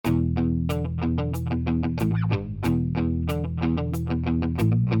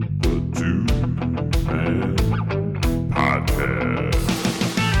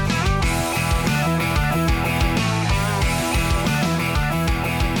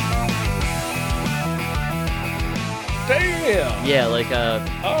damn. Yeah, like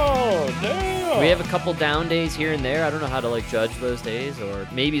Oh, damn. we have a couple down days here and there. I don't know how to like judge those days, or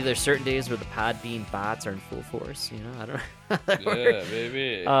maybe there's certain days where the Podbean bots are in full force. You know, I don't know. How that Yeah, works.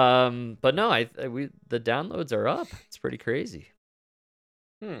 baby. But no, the downloads are up. It's pretty crazy.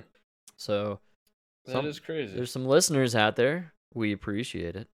 So That is crazy. there's some listeners out there. We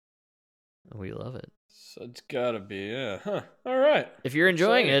appreciate it. We love it. So it's gotta be, yeah. Huh. All right. If you're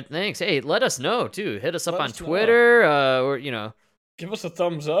enjoying Exciting. it, thanks. Hey, let us know too. Hit us up Let on us know. Twitter, or you know, Give us a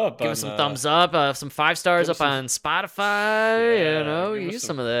thumbs up. give us some thumbs up, some 5 stars give up us on Spotify. Yeah, You know, give us use some-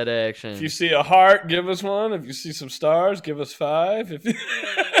 some of that action. If you see a heart, give us one. If you see some stars, give us 5.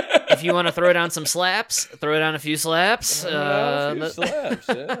 If you want to throw down some slaps, throw down a few slaps. a few slaps,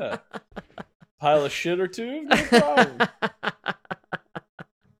 yeah. Pile of shit or two, no problem.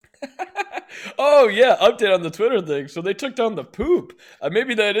 Oh yeah, update on the Twitter thing. So they took down the poop.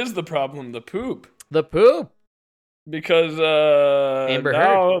 Maybe that is the problem, the poop. The poop. Because Amber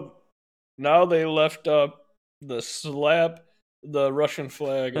Heard. now they left up the slap, the Russian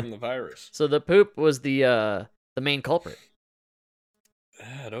flag, and the virus. So the poop was the main culprit.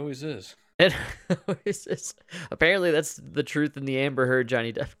 Yeah, it always is. It always is. Apparently, that's the truth in the Amber Heard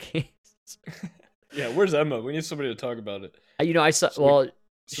Johnny Depp case. Yeah, where's Emma? We need somebody to talk about it You know, I saw. So Well,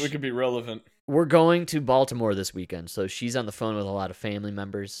 so we can be relevant. we're going to Baltimore this weekend, so she's on the phone with a lot of family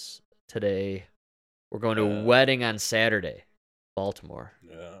members today. We're going to a wedding on Saturday, Baltimore.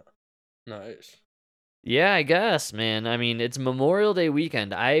 Yeah, nice. Yeah, I guess, man. I mean, it's Memorial Day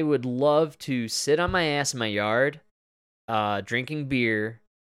weekend. I would love to sit on my ass in my yard, drinking beer,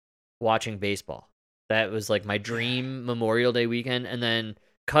 watching baseball. That was like my dream Memorial Day weekend, and then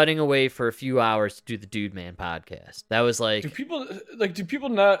cutting away for a few hours to do the Dude Man podcast. That was like, Do people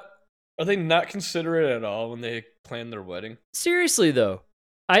not? Are they not considerate at all when they plan their wedding? seriously though.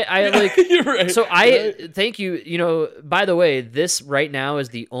 I like. You're right. So right? thank you. You know, by the way, this right now is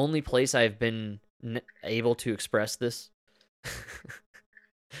the only place I've been able to express this.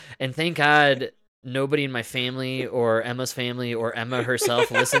 And thank God nobody in my family or Emma's family or Emma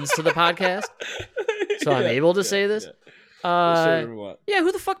herself listens to the podcast. So I'm able to say this. Yeah. We'll say whatever we want. Yeah,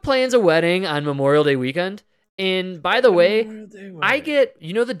 who the fuck plans a wedding on Memorial Day weekend? And by the way, Memorial Day I wedding. get,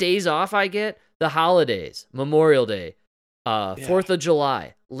 you know, the days off I get? The holidays, Memorial Day, 4th of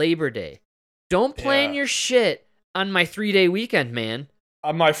July, Labor Day. Don't plan Yeah. your shit on my 3-day weekend, man.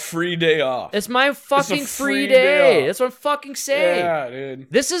 On my free day off. It's my fucking free free day day. off. That's what I'm fucking saying. Yeah,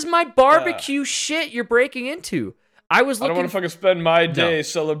 dude. This is my barbecue shit you're breaking into. I was I don't looking. want to fucking spend my day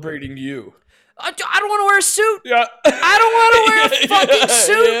celebrating you. I don't want to wear a suit Yeah. I don't want to wear a fucking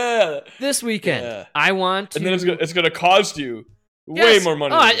suit Yeah. this weekend. Yeah. I want to. And then it's gonna cost you Yes. way more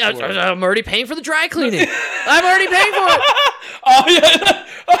money. Oh, than it's worth. I'm already paying for the dry cleaning. I'm already paying for it. Oh yeah.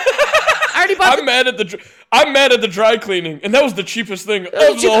 I already bought I'm mad at the dry cleaning, and that was the cheapest thing of the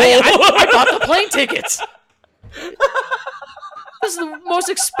I whole. bought the plane tickets. This is the most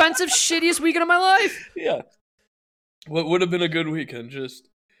expensive, shittiest weekend of my life. Yeah. What would have been a good weekend just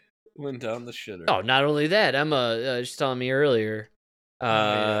went down the shitter. Oh, not only that, Emma, she's telling me earlier,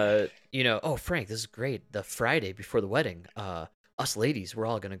 yeah. you know, oh, Frank, this is great. The Friday before the wedding, us ladies, we're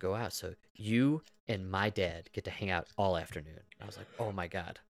all going to go out. So you and my dad get to hang out all afternoon. I was like, oh, my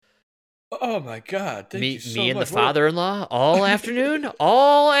God. Oh my God! Thank you so Me and much. the father-in-law all afternoon,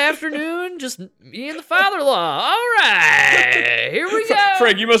 just me and the father-in-law. All right, here we go.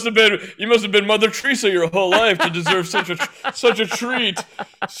 Frank, you must have been Mother Teresa your whole life to deserve such a treat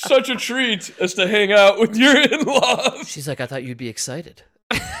as to hang out with your in-laws. She's like, I thought you'd be excited.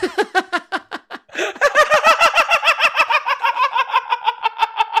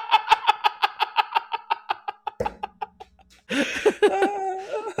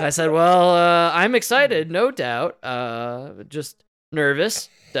 I said, well, I'm excited, no doubt. Just nervous,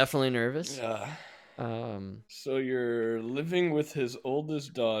 definitely nervous. Yeah. Um, So you're living with his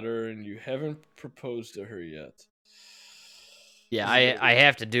oldest daughter, and you haven't proposed to her yet. yeah, I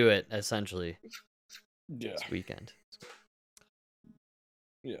have to do it essentially Yeah. this weekend.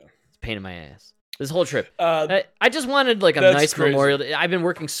 Yeah. It's a pain in my ass. This whole trip. Uh, I just wanted like a that's nice crazy. Memorial Day. I've been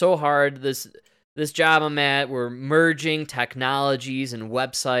working so hard. This job I'm at, we're merging technologies and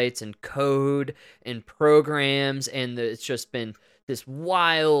websites and code and programs, and it's just been this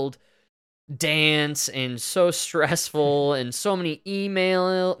wild dance and so stressful and so many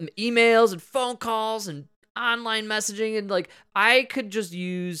emails and phone calls and online messaging, and like I could just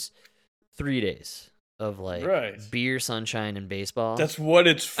use 3 days of like Right. beer, sunshine, and baseball. That's what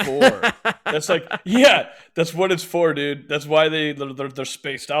it's for. That's like, yeah, that's what it's for, dude. That's why they're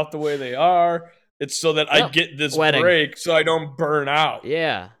spaced out the way they are. It's so that I Well, get this wedding. break so I don't burn out.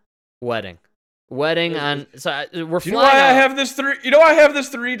 Yeah. Wedding. wedding on. So we're Do you know flying why I out. have this 3? You know why I have this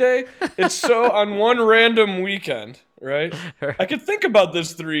 3-day? It's so on one random weekend, right? I could think about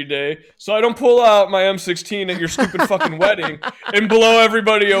this 3-day, so I don't pull out my M16 at your stupid fucking wedding and blow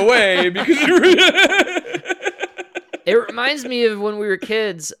everybody away because It reminds me of when we were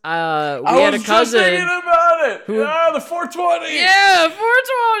kids. We I had a was just cousin. thinking about it. who- The 420. Yeah,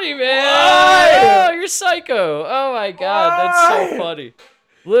 420, man. Why? Oh, you're psycho. Oh my god, that's so Why? funny.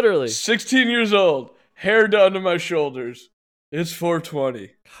 Literally. 16 years old, hair down to my shoulders. It's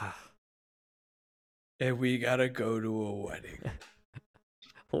 420. And we gotta go to a wedding.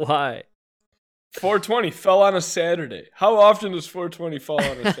 Why? 420 fell on a Saturday. How often does 420 fall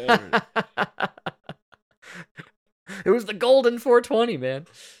on a Saturday? It was the golden 420, man.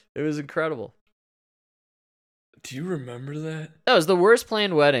 It was incredible. Do you remember that? That was the worst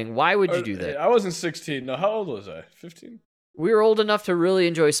planned wedding. Why would you do that? I wasn't 16. No, how old was I? 15? We were old enough to really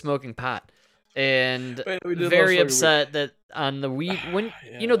enjoy smoking pot. And Wait, we did very last upset that on the weed when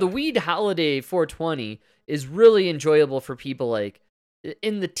Yeah. the weed holiday 420 is really enjoyable for people like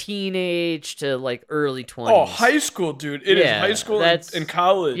in the teenage to like early 20s. Oh, high school, dude. It is Yeah, high school that's- and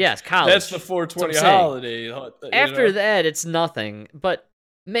college. Yes, college. That's the 420 That's what I'm saying. holiday. You After know? that, it's nothing. But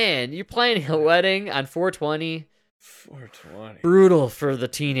man, you're planning a wedding on 420. 420. Brutal for the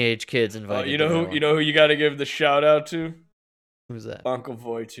teenage kids Oh, invited. you to know that who? one. You know who you got to give the shout out to? Who's that? Uncle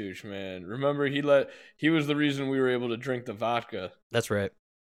Wojtusz, man. Remember, he was the reason we were able to drink the vodka. That's right.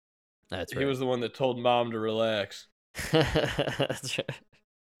 That's right. He was the one that told mom to relax. That's right.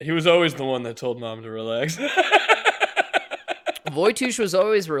 He was always the one that told mom to relax. Wojtusz was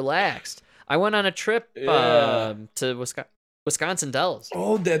always relaxed. I went on a trip Yeah. to Wisconsin Dells.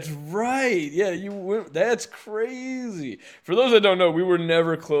 Oh, that's right. Yeah, you went. That's crazy. For those that don't know, we were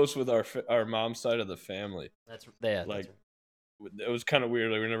never close with our mom's side of the family. That's Like, it was kind of weird.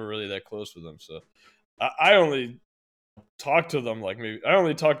 Like, we were never really that close with them. So, I only talked to them I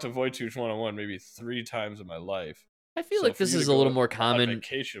only talked to Wojtusz one-on-one maybe 3 times in my life. I feel So like for this you to is a go little more on common.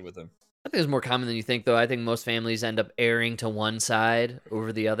 vacation with him. I think it's more common than you think, though. I think most families end up erring to one side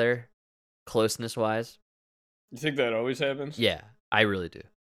over the other, closeness wise. You think that always happens? Yeah, I really do.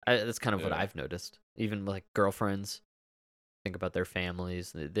 That's kind of what Yeah. I've noticed. Even like girlfriends think about their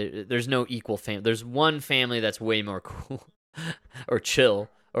families. There's no equal family. There's one family that's way more cool or chill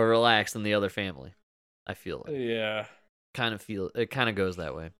or relaxed than the other family. I feel like. Yeah. It kind of goes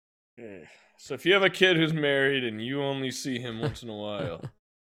that way. Yeah. So if you have a kid who's married and you only see him once in a while,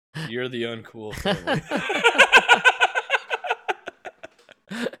 you're the uncool family.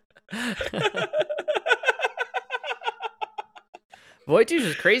 Wojtusz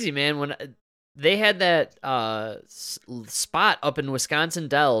is crazy, man. When they had that spot up in Wisconsin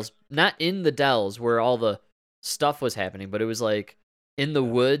Dells, not in the Dells where all the stuff was happening, but it was like in the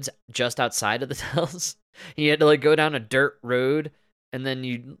woods just outside of the Dells. You had to like go down a dirt road, and then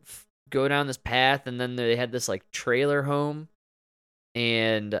you go down this path, and then they had this like trailer home.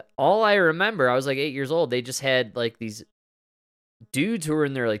 And all I remember, I was like 8 years old. They just had like these dudes who were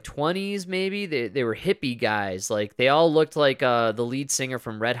in their like 20s, maybe. They were hippie guys. Like they all looked like the lead singer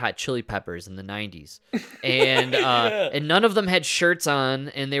from Red Hot Chili Peppers in the 90s. And Yeah. and none of them had shirts on,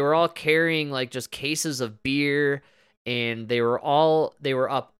 and they were all carrying like just cases of beer, and they were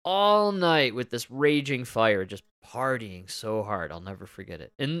up all night with this raging fire, just partying so hard. I'll never forget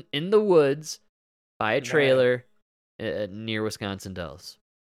it. In the woods by a trailer near Wisconsin Dells.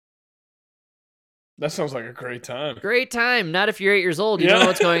 That sounds like a great time. Great time. Not if you're 8 years old. You don't know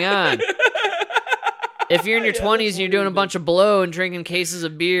what's going on. If you're in your 20s and you're doing a bunch of blow and drinking cases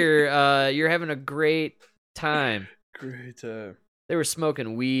of beer, you're having a great time. Great time. They were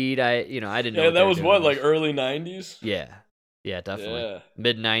smoking weed. I didn't know. Yeah, what they that were was doing. what, like early 90s? Yeah, definitely. Yeah.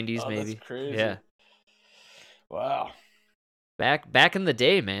 Mid 90s, Oh, maybe. that's crazy. Yeah, Wow. back in the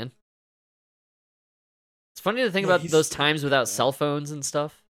day, man. It's funny to think Yeah, about he's- those times without yeah. cell phones and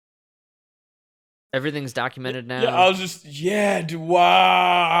stuff. Everything's documented now. Yeah, I was just, dude,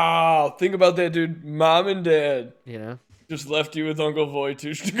 wow. Think about that, dude. Mom and dad You know. just left you with Uncle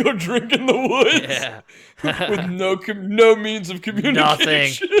Wojtusz to go drink in the woods. Yeah. With no means of Nothing.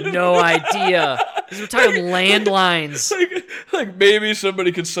 communication. No idea. We're talking landlines. like maybe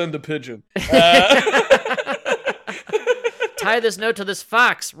somebody could send a pigeon. Tie this note to this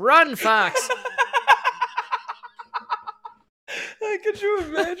fox. Run, fox. Could you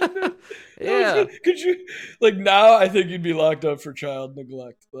imagine that? Yeah. Could you, like, now I think you'd be locked up for child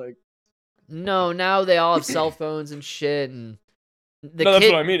neglect. Like, No, now they all have cell phones and shit, and the No, kid,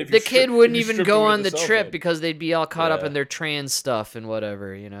 that's what I mean. If you the strip- kid wouldn't if you even stripped go away on the the cell trip phone. because they'd be all caught up Yeah. in their trans stuff and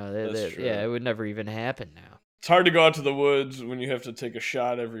whatever. You know, That's true. yeah, it would never even happen now. It's hard to go out to the woods when you have to take a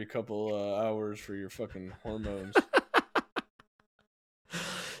shot every couple hours for your fucking hormones.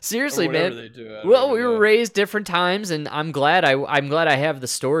 Seriously, man. They do. Well, we were raised different times, and I'm glad I have the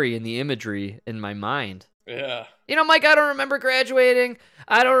story and the imagery in my mind. Yeah. You know, Mike, I don't remember graduating.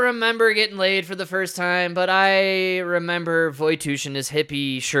 I don't remember getting laid for the first time, but I remember Wojtusz and his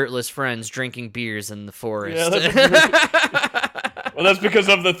hippie shirtless friends drinking beers in the forest. Yeah, well, that's because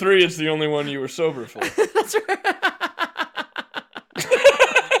of the three, it's the only one you were sober for. That's right.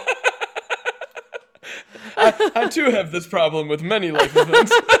 I too have this problem with many life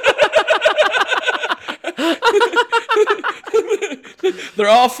events. They're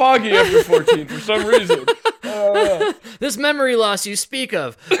all foggy after 14 for some reason. This memory loss you speak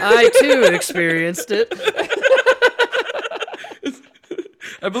of, I too experienced it.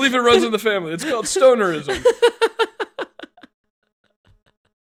 I believe it runs in the family. It's called stonerism.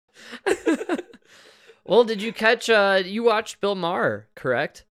 Well, did you catch, you watched Bill Maher,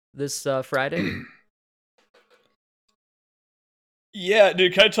 correct? This Friday? Yeah,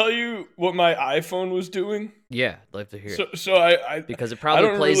 dude, can I tell you what my iPhone was doing? Yeah, I'd love to hear it. So I because it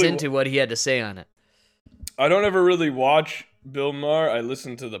probably plays into what he had to say on it. I don't ever really watch Bill Maher. I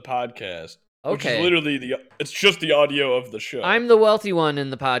listen to the podcast. Okay. Which is literally it's just the audio of the show. I'm the wealthy one in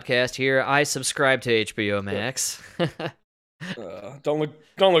the podcast here. I subscribe to HBO Max. Don't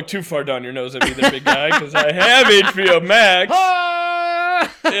look too far down your nose at me there, big guy, because I have HBO Max.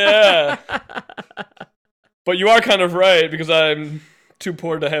 Yeah. But you are kind of right, because I'm too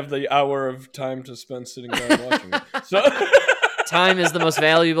poor to have the hour of time to spend sitting down watching it. So time is the most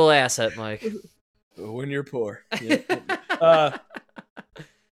valuable asset, Mike. When you're poor. Yeah.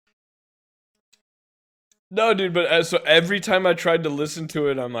 No, dude, but so every time I tried to listen to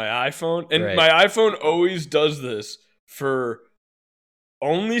it on my iPhone, and my iPhone always does this for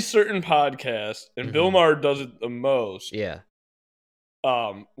only certain podcasts, and Bill Maher does it the most. Yeah.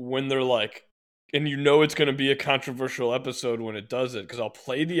 When they're like, and you know it's going to be a controversial episode when it does it, because I'll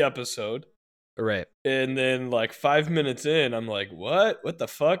play the episode. Right. And then like 5 minutes in, I'm like, what? What the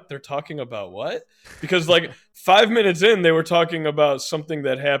fuck? They're talking about what? Because like 5 minutes in, they were talking about something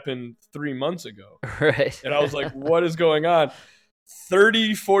that happened 3 months ago. Right. And I was like, what is going on?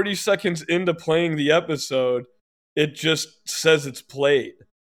 30, 40 seconds into playing the episode, it just says it's played.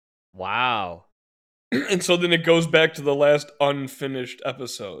 Wow. And so then it goes back to the last unfinished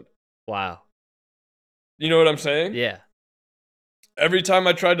episode. Wow. You know what I'm saying? Yeah. Every time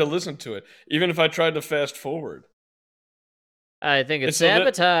I tried to listen to it, even if I tried to fast forward. I think it's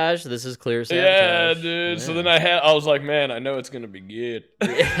sabotage. This is clear sabotage. Yeah, dude. Yeah. So then I was like, man, I know it's going to be good.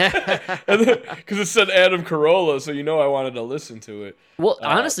 Because it said Adam Carolla, so you know I wanted to listen to it. Well,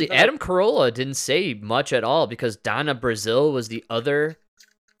 honestly, Adam Carolla didn't say much at all, because Donna Brazil was the other.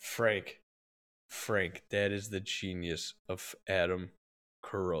 Frank, that is the genius of Adam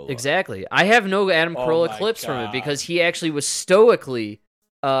Carolla. Exactly. I have no Adam Carolla clips from it, because he actually was stoically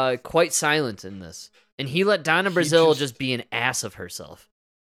quite silent in this. And he let Donna Brazil just be an ass of herself.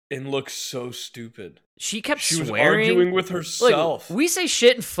 And look so stupid. She kept swearing. She was arguing with herself. Like, we say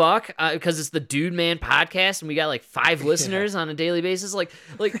shit and fuck because it's the Dude Man podcast, and we got like 5 listeners on a daily basis. Like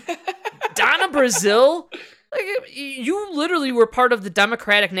Donna Brazil, like, you literally were part of the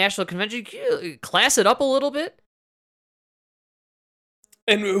Democratic National Convention. Can you class it up a little bit?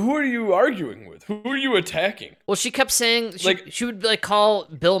 And who are you arguing with? Who are you attacking? Well, she kept saying she would like call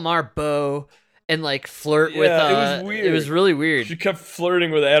Bill Maher Beau and like flirt with. It was weird. It was really weird. She kept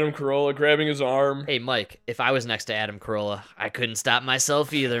flirting with Adam Carolla, grabbing his arm. Hey, Mike, if I was next to Adam Carolla, I couldn't stop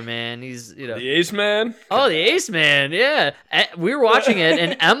myself either, man. He's, you know, the Ace Man. Oh, the Ace Man, yeah. We were watching it,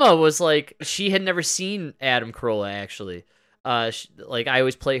 and Emma was like, she had never seen Adam Carolla actually. Like I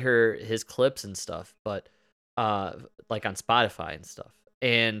always play her his clips and stuff, but like on Spotify and stuff.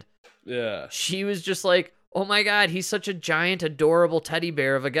 And yeah, she was just like, oh my God, he's such a giant, adorable teddy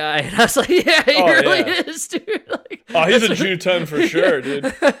bear of a guy. And I was like, yeah, he really is, dude. Like, he's a Jew 10 for sure, dude.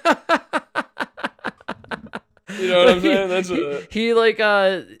 You know what I'm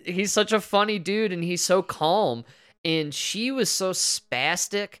saying? He's such a funny dude, and he's so calm. And she was so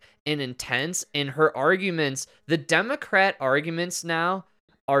spastic and intense in her arguments. The Democrat arguments now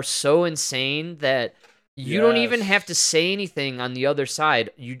are so insane that you don't even have to say anything on the other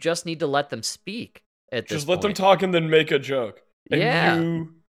side. You just need to let them speak at this Just let them talk and then make a joke. And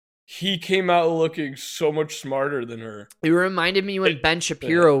he came out looking so much smarter than her. It reminded me when Ben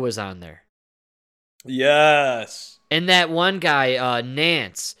Shapiro was on there. Yes. And that one guy,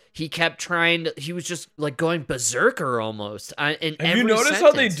 Nance, he kept he was just like going berserker almost. Have you noticed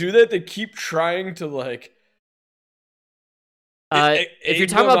how they do that? They keep trying to like If you're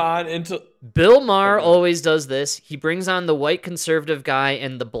talking about Bill Maher, always does this. He brings on the white conservative guy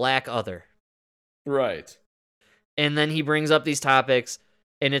and the black other. Right. And then he brings up these topics,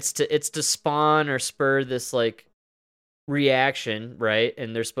 and it's to spawn or spur this like reaction, right?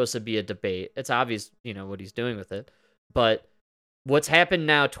 And there's supposed to be a debate. It's obvious, what he's doing with it. But what's happened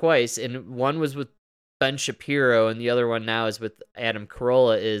now twice, and one was with Ben Shapiro, and the other one now is with Adam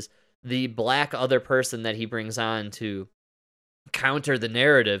Carolla, is the black other person that he brings on to counter the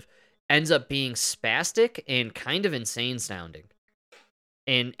narrative ends up being spastic and kind of insane sounding.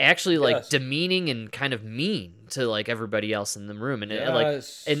 And actually, like, demeaning and kind of mean to like everybody else in the room, and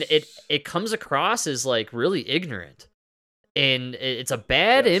it comes across as like really ignorant, and it's a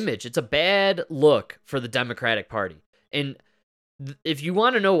bad image. It's a bad look for the Democratic Party. And if you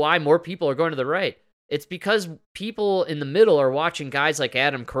want to know why more people are going to the right, it's because people in the middle are watching guys like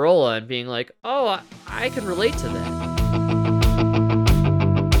Adam Carolla and being like, "Oh, I can relate to that."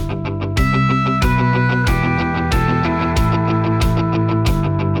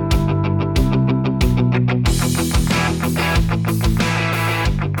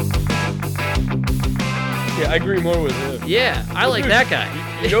 I agree more with him. Yeah, I like that guy.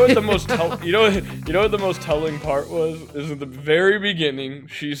 You know what the most you know what the most telling part was? Is at the very beginning.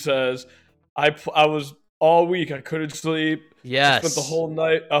 She says, "I was all week. I couldn't sleep. Yes, I spent the whole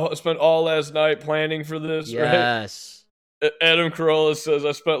night. I spent all last night planning for this." Yes. Right? Adam Carolla says,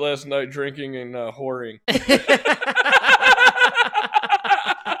 "I spent last night drinking and whoring."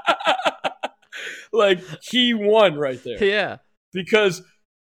 Like, he won right there. Yeah, because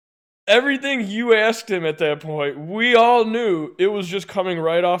everything you asked him at that point, we all knew it was just coming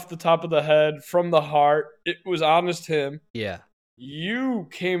right off the top of the head, from the heart. It was honest him. Yeah. You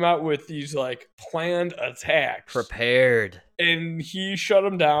came out with these like planned attacks. Prepared. And he shut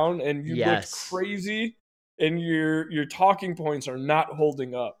them down, and you looked crazy, and your talking points are not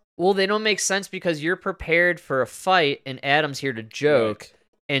holding up. Well, they don't make sense because you're prepared for a fight and Adam's here to joke. Right.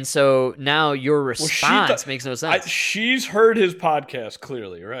 And so now your response makes no sense. She's heard his podcast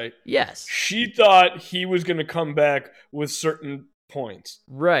clearly, right? Yes. She thought he was going to come back with certain points.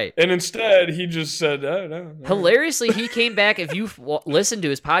 Right. And instead, he just said, "Oh, no." Hilariously, he came back. If you've listened to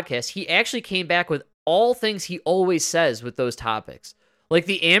his podcast, he actually came back with all things he always says with those topics. Like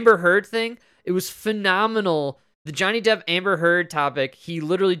the Amber Heard thing, it was phenomenal. The Johnny Depp Amber Heard topic, he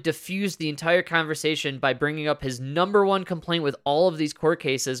literally diffused the entire conversation by bringing up his number one complaint with all of these court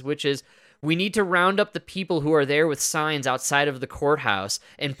cases, which is we need to round up the people who are there with signs outside of the courthouse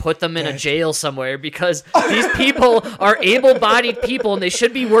and put them in a jail somewhere because these people are able-bodied people and they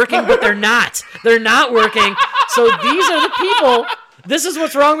should be working, but they're not. They're not working. So these are the people. This is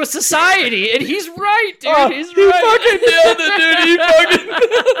what's wrong with society, and he's right, dude. He's right. He fucking nailed it, dude. He fucking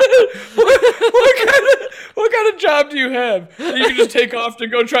nailed it. What kind of job do you have? You can just take off to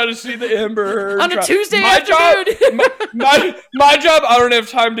go try to see the Amber Heard on a Tuesday afternoon. My job, I don't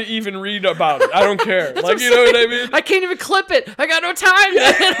have time to even read about it. I don't care. Like, you know what I mean? I can't even clip it. I got no time,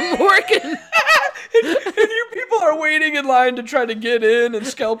 man. I'm working. And you people are waiting in line to try to get in and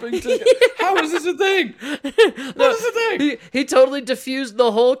scalping tickets. How is this a thing? What is a thing? He totally diffused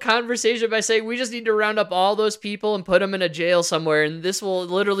the whole conversation by saying we just need to round up all those people and put them in a jail somewhere, and this will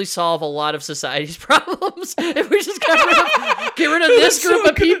literally solve a lot of society's problems if we just get rid of this group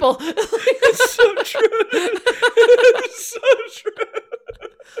of people. It's so true. It's so true.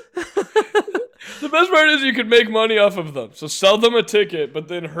 The best part is you could make money off of them. So sell them a ticket, but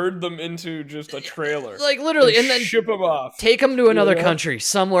then herd them into just a trailer. Like literally, and then ship them off. Take them to another country,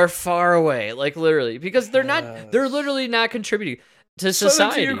 somewhere far away. Like literally, because they're literally not contributing to society.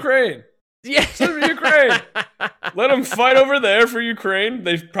 Send them to Ukraine. Yeah. Send them to Ukraine. Let them fight over there for Ukraine.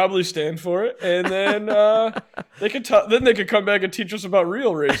 They probably stand for it. And then they could come back and teach us about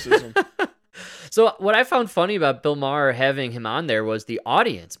real racism. So what I found funny about Bill Maher having him on there was the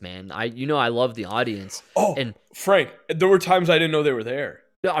audience, man. I love the audience. Oh, and Frank, there were times I didn't know they were there.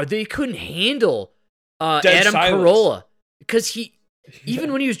 They couldn't handle Adam Carolla because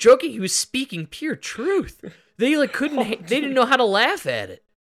even when he was joking, he was speaking pure truth. They they didn't know how to laugh at it.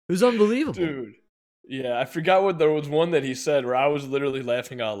 It was unbelievable, dude. Yeah, I forgot what there was one that he said where I was literally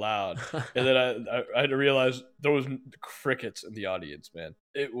laughing out loud, and then I had to realize there was crickets in the audience. Man,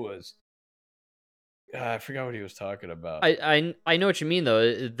 it was. I forgot what he was talking about. I know what you mean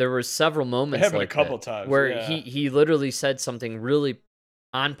though. There were several moments like a couple times where he literally said something really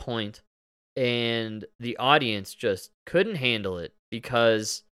on point, and the audience just couldn't handle it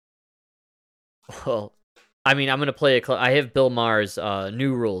because, well, I mean, I'm gonna play a clip. I have Bill Maher's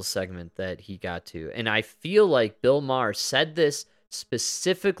New Rules segment that he got to, and I feel like Bill Maher said this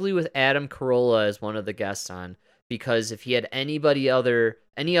specifically with Adam Carolla as one of the guests on, because if he had any other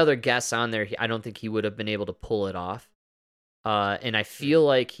guests on there, I don't think he would have been able to pull it off. And I feel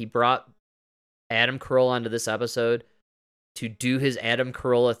like he brought Adam Carolla onto this episode to do his Adam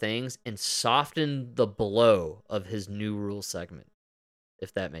Carolla things and soften the blow of his new rule segment,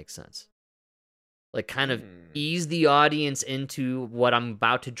 if that makes sense. Like, kind of ease the audience into what I'm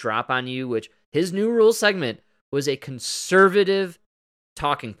about to drop on you, which his new rule segment was a conservative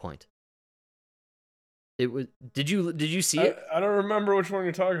talking point. It was. Did you see it? I don't remember which one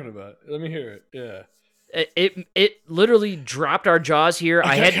you're talking about. Let me hear it. Yeah. It literally dropped our jaws here.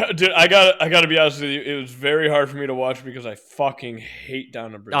 I gotta be honest with you. It was very hard for me to watch because I fucking hate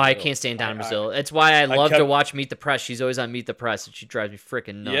Donna Brazile. Oh, I can't stand Donna Brazile. That's why I love to watch Meet the Press. She's always on Meet the Press, and she drives me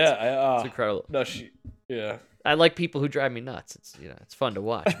freaking nuts. Yeah, it's incredible. No, I like people who drive me nuts. It's fun to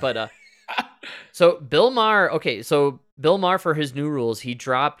watch. But so Bill Maher. Okay, so Bill Maher, for his new rules, he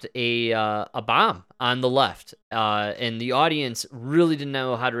dropped a bomb on the left, and the audience really didn't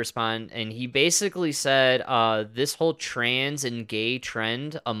know how to respond. And he basically said, this whole trans and gay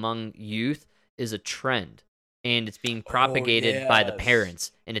trend among youth is a trend, and it's being propagated by the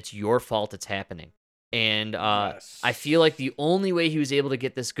parents, and it's your fault it's happening. And I feel like the only way he was able to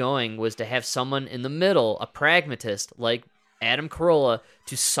get this going was to have someone in the middle, a pragmatist like Adam Carolla,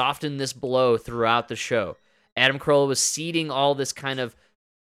 to soften this blow throughout the show. Adam Carolla was seeding all this kind of,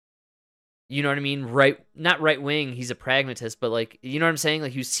 you know what I mean? Not right wing. He's a pragmatist, but like, you know what I'm saying?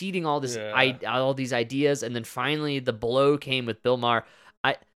 Like, he was seeding all this, all these ideas, and then finally the blow came with Bill Maher.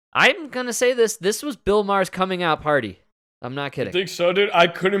 I'm gonna say this. This was Bill Maher's coming out party. I'm not kidding. I think so, dude. I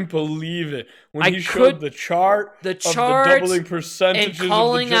couldn't believe it when he showed the chart of the doubling percentages and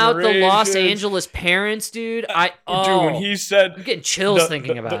calling of the out the Los Angeles parents, dude. Dude, when he said, I'm getting chills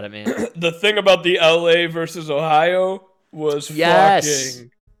thinking about it, man. The thing about the LA versus Ohio was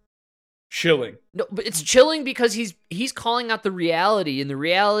fucking chilling. No, but it's chilling because he's calling out the reality, and the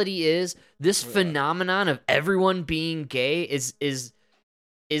reality is this phenomenon of everyone being gay is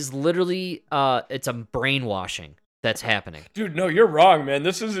literally it's a brainwashing that's happening. Dude, no, you're wrong, man.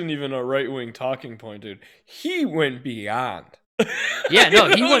 This isn't even a right-wing talking point, dude. He went beyond. Yeah, no,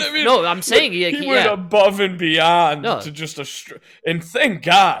 he went. I mean? No, I'm saying he went above and beyond to just and thank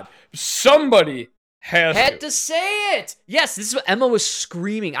God somebody had to say it. Yes, this is what Emma was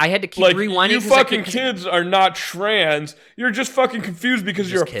screaming. I had to keep rewinding. You fucking kids are not trans. You're just fucking confused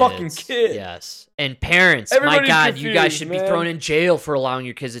because you're a fucking kid. Yes. And parents, my God, you guys should be thrown in jail for allowing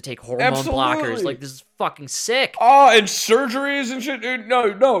your kids to take hormone blockers. Like, this is fucking sick. Oh, and surgeries and shit. Dude,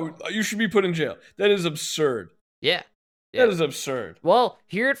 no, you should be put in jail. That is absurd. Yeah. That is absurd. Well,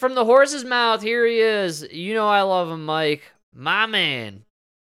 hear it from the horse's mouth. Here he is. You know I love him, Mike. My man,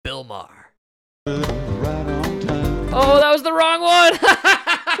 Bill Maher. Oh, that was the wrong one.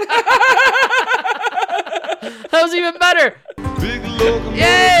 That was even better. Big Logan,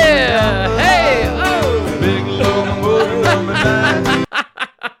 yeah. Hey. Oh. Big Logan,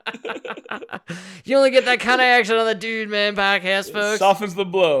 You only get that kind of action on the Dude Man podcast, folks. Softens the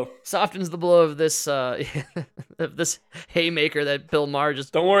blow. Softens the blow of this of this haymaker that Bill Maher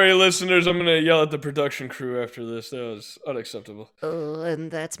just... Don't worry, listeners. I'm going to yell at the production crew after this. That was unacceptable. Oh,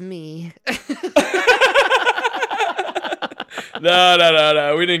 and that's me.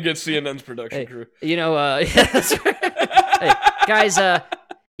 No. We didn't get CNN's production crew. You know, yeah, that's right. Hey, guys,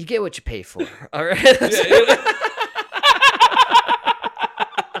 you get what you pay for. All right?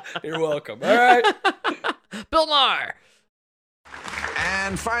 You're welcome. All right. Bill Maher.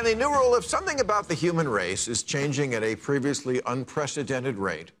 And finally, new rule: if something about the human race is changing at a previously unprecedented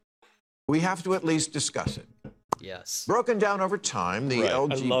rate, we have to at least discuss it. Yes. Broken down over time, the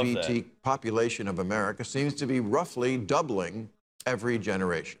LGBT population of America seems to be roughly doubling every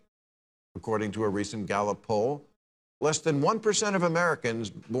generation. According to a recent Gallup poll, less than 1% of Americans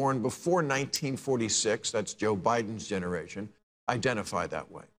born before 1946, that's Joe Biden's generation, identify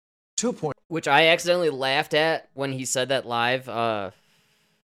that way. Which I accidentally laughed at when he said that live. I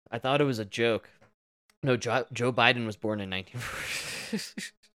thought it was a joke. No, Joe Biden was born in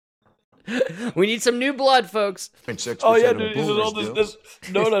 1946. We need some new blood, folks. Oh yeah, dude. This is all this.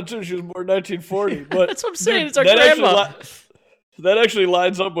 No, too. She was born in 1940. But that's what I'm saying. It's our grandma. That actually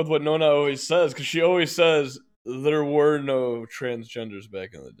lines up with what Nona always says, because she always says there were no transgenders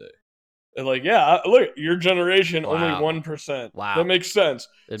back in the day. And like, yeah, look, your generation, only 1%. Wow, that makes sense.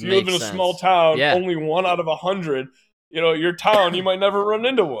 If you live in a small town, only 1 out of 100. You know, your town, you might never run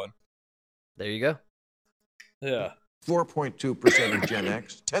into one. There you go. Yeah. 4.2% of Gen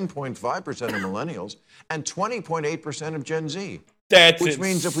X, 10.5% of millennials, and 20.8% of Gen Z. That's which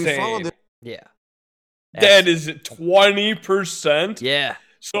means if we follow this, that is 20%. Yeah.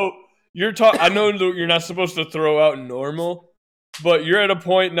 So I know that you're not supposed to throw out normal, but you're at a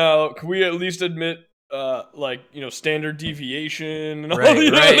point now. Can we at least admit, standard deviation and all? Right,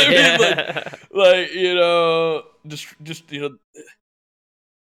 You know right, what I mean? yeah.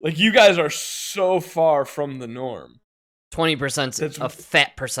 Like you guys are so far from the norm. 20%'s a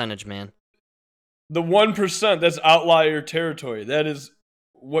fat percentage, man. The 1%, that's outlier territory. That is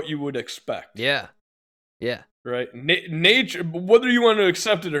what you would expect. Yeah. Yeah. Right? Nature, whether you want to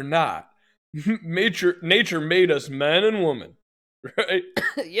accept it or not, nature made us man and woman. Right?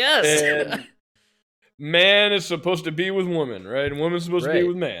 Yes. And man is supposed to be with woman, right? And woman's supposed to be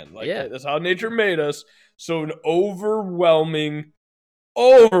with man. That's how nature made us. So an overwhelming,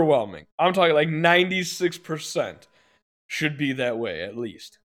 I'm talking like 96% should be that way, at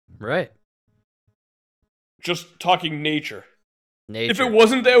least. Right. Just talking nature. Nature. If it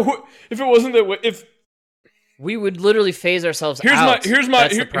wasn't that way, we would literally phase ourselves here's out. Here's my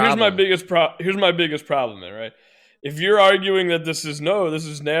biggest problem, man, right? If you're arguing that this is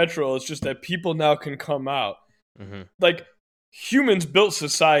natural, it's just that people now can come out. Mm-hmm. Like, humans built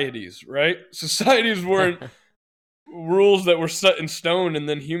societies, right? Societies weren't rules that were set in stone and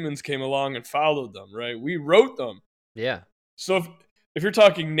then humans came along and followed them, right? We wrote them. Yeah. So if you're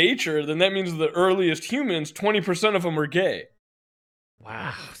talking nature, then that means the earliest humans, 20% of them were gay.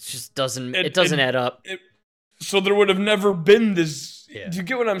 Wow. It just doesn't add up. So there would have never been this. Yeah. Do you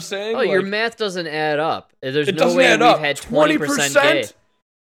get what I'm saying? Oh, your math doesn't add up. There's no way we've had 20% gay.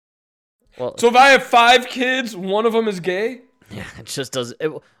 Well, so if I have 5 kids, one of them is gay? Yeah, it just doesn't.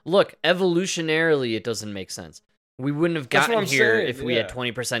 Look, evolutionarily, it doesn't make sense. We wouldn't have gotten here if we had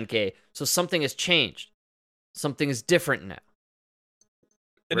 20% gay. So something has changed. Something is different now.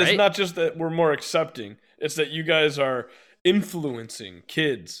 And it's not just that we're more accepting. It's that you guys are influencing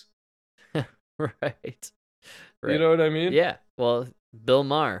kids. Right. You know what I mean? Yeah. Well, Bill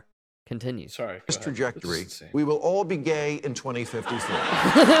Maher continues. Sorry. This trajectory, we will all be gay in 2053. I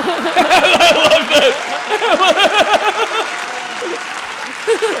love that.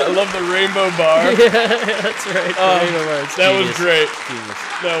 I love the rainbow bar. Yeah, that's right. Rainbow bar. That was great.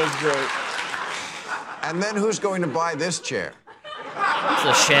 That was great. And then who's going to buy this chair? It's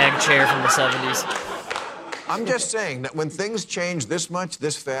a shag chair from the 70s. I'm just saying that when things change this much,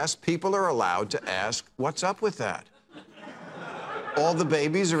 this fast, people are allowed to ask, what's up with that? All the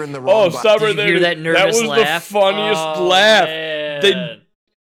babies are in the wrong stop right there. Did you hear that nervous laugh? That was the funniest laugh. Man.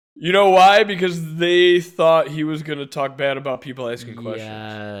 You know why? Because they thought he was going to talk bad about people asking questions.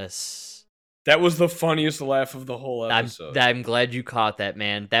 Yes. That was the funniest laugh of the whole episode. I'm glad you caught that,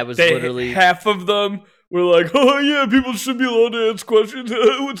 man. That was literally... Half of them were like, oh, yeah, people should be allowed to ask questions.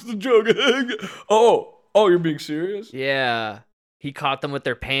 What's the joke? Oh, you're being serious? Yeah. He caught them with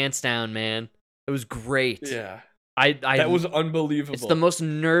their pants down, man. It was great. Yeah. That was unbelievable. It's the most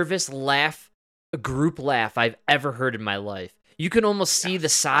nervous group laugh I've ever heard in my life. You can almost see the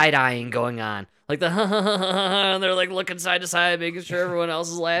side-eyeing going on. Like the and they're like looking side to side, making sure everyone else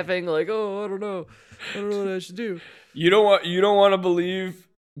is laughing. Like, oh, I don't know what I should do. You don't want to believe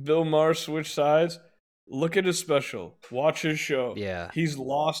Bill Maher switched sides? Look at his special. Watch his show. Yeah. He's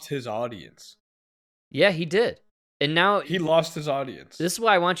lost his audience. Yeah, he did. And now he lost his audience. This is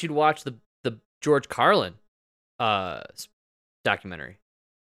why I want you to watch the George Carlin documentary.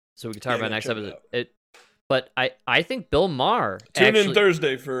 So we can talk about next episode. But I think Bill Maher Tune in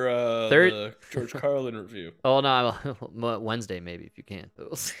Thursday for the George Carlin review. Oh no, Wednesday maybe if you can. But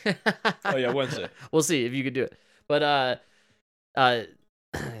we'll see. Oh yeah, Wednesday. We'll see if you could do it. But I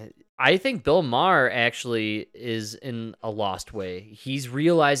think Bill Maher actually is in a lost way. He's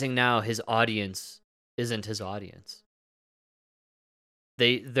realizing now his audience isn't his audience.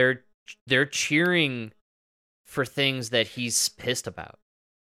 They're cheering for things that he's pissed about.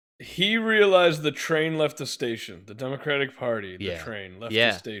 He realized the train left the station. The Democratic Party, the train left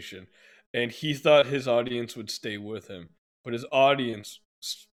the station. And he thought his audience would stay with him. But his audience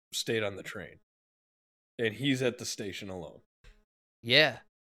stayed on the train. And he's at the station alone. Yeah.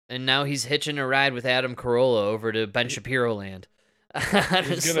 And now he's hitching a ride with Adam Carolla over to Ben Shapiro land.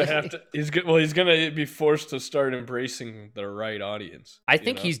 He's gonna be forced to start embracing the right audience. I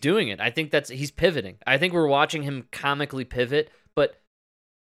think he's doing it. I think he's pivoting. I think we're watching him comically pivot, but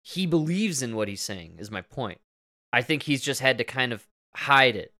he believes in what he's saying, is my point. I think he's just had to kind of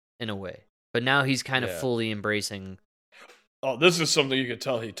hide it in a way. But now he's kind of fully embracing. Oh, this is something you could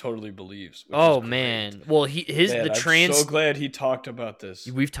tell he totally believes. Oh, man. Well, I'm so glad he talked about this.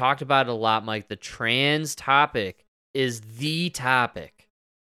 We've talked about it a lot, Mike. The trans topic is the topic.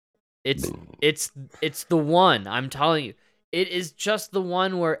 It's the one, I'm telling you. It is just the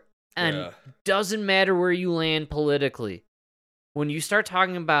one where, and doesn't matter where you land politically. When you start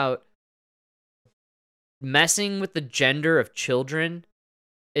talking about messing with the gender of children,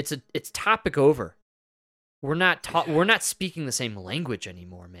 it's topic over. We're not speaking the same language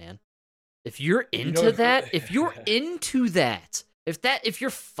anymore, man. If you're into that, if you're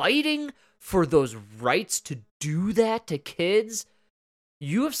fighting for those rights to do that to kids,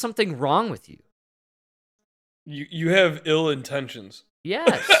 you have something wrong with you. You have ill intentions.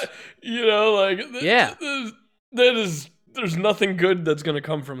 Yes. There's nothing good that's going to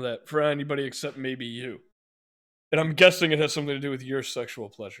come from that for anybody except maybe you. And I'm guessing it has something to do with your sexual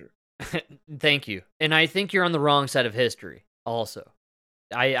pleasure. Thank you. And I think you're on the wrong side of history also.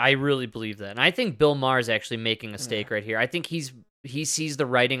 I really believe that. And I think Bill Maher is actually making a stake right here. I think he sees the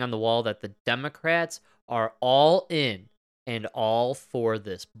writing on the wall that the Democrats are all in and all for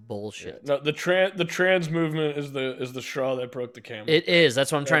this bullshit. Yeah. No, the trans movement is the straw that broke the camel. It is.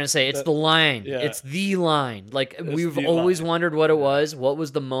 That's what I'm trying to say. It's the line. Yeah. It's the line. Like, we've always wondered what it was. What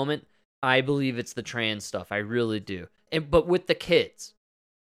was the moment? I believe it's the trans stuff. I really do. But with the kids,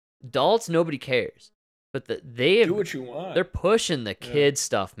 adults, nobody cares. But do what you want. They're pushing the kid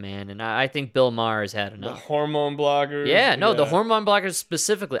stuff, man. And I think Bill Maher has had enough. The hormone blockers. The hormone blockers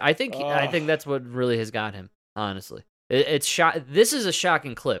specifically. I think that's what really has got him, honestly. This is a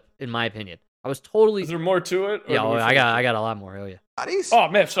shocking clip, in my opinion. I was totally... Is there more to it? Yeah, I got a lot more. Oh, yeah. Oh,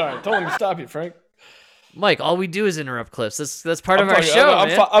 man, sorry. Don't let me stop you, Frank. Mike, all we do is interrupt clips. That's part of our show,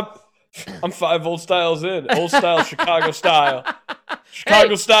 man. I'm 5 old styles in. Old style, Chicago style.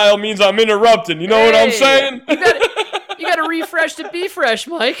 Chicago style means I'm interrupting. You know what I'm saying? You got to refresh to be fresh,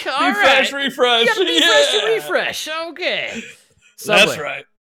 Mike. All right. Refresh. You got to be fresh to refresh. Okay. Subway. That's right.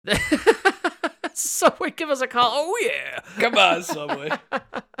 Subway, give us a call. Oh, yeah. Come on, Subway.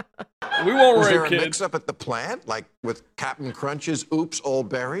 We won't rape kids. Was there a mix-up at the plant, like with Captain Crunch's Oops, Old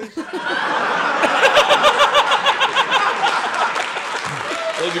Berry?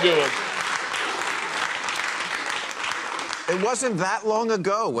 That was a good one. It wasn't that long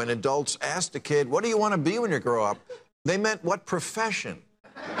ago when adults asked a kid, what do you want to be when you grow up? They meant what profession?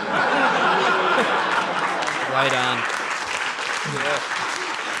 Right on. Yeah.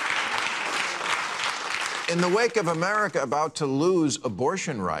 In the wake of America about to lose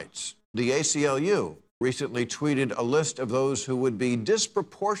abortion rights, the ACLU recently tweeted a list of those who would be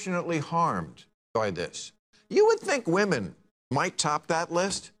disproportionately harmed by this. You would think women might top that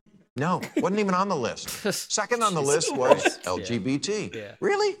list? No, wasn't even on the list. Second on the list was LGBT. Yeah.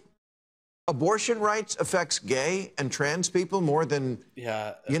 Really? Abortion rights affects gay and trans people more than,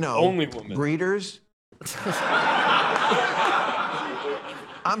 only women. Breeders?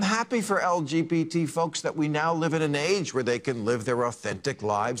 I'm happy for LGBT folks that we now live in an age where they can live their authentic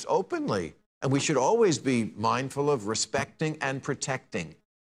lives openly. And we should always be mindful of respecting and protecting.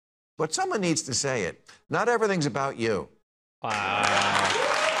 But someone needs to say it. Not everything's about you. Wow.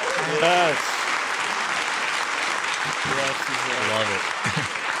 Yes. I love it.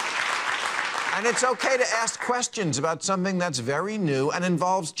 And it's okay to ask questions about something that's very new and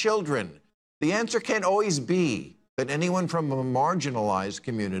involves children. The answer can't always be that anyone from a marginalized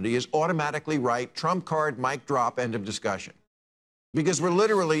community is automatically right, trump card, mic drop, end of discussion. Because we're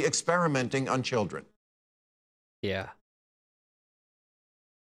literally experimenting on children. Yeah.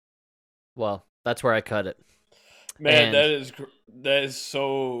 Well, that's where I cut it. Man, that is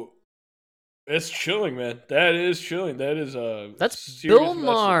so... It's chilling, man. That is chilling. That's Bill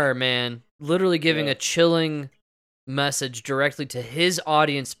Maher, man. Literally giving a chilling message directly to his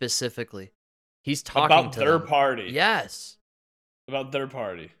audience specifically. He's talking about their party. Yes. About their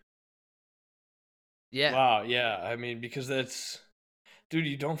party. Yeah. Wow, yeah. I mean, because that's... Dude,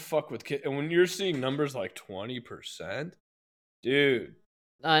 you don't fuck with kids. And when you're seeing numbers like 20%, dude.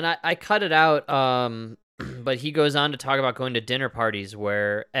 And I cut it out, but he goes on to talk about going to dinner parties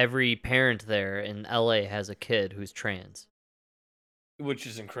where every parent there in LA has a kid who's trans. Which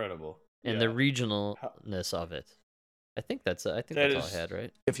is incredible. And the regionalness of it. I think that's all I had,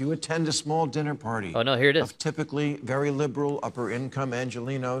 right? If you attend a small dinner party here it is. Of typically very liberal, upper-income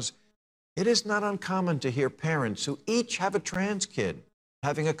Angelenos, it is not uncommon to hear parents who each have a trans kid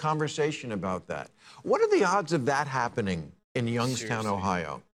having a conversation about that. What are the odds of that happening in Youngstown,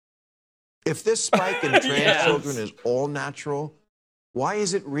 Ohio? If this spike in trans children is all natural, why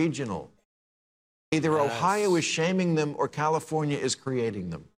is it regional? Either Ohio is shaming them or California is creating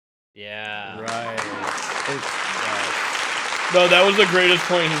them. Yeah. Right. No, that was the greatest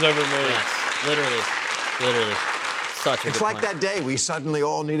point he's ever made. Yes, literally. Such a good point. It's like that day we suddenly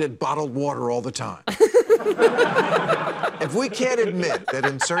all needed bottled water all the time. If we can't admit that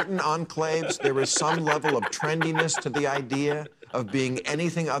in certain enclaves there is some level of trendiness to the idea of being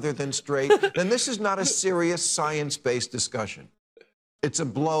anything other than straight, then this is not a serious science-based discussion. It's a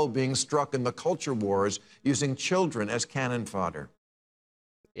blow being struck in the culture wars using children as cannon fodder.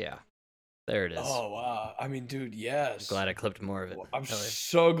 Yeah. There it is. Oh, wow. I mean, dude, yes. I'm glad I clipped more of it. I'm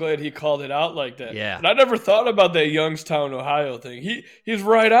so glad he called it out like that. Yeah. And I never thought about that Youngstown, Ohio thing. He's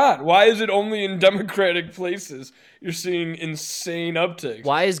right on. Why is it only in Democratic places you're seeing insane upticks?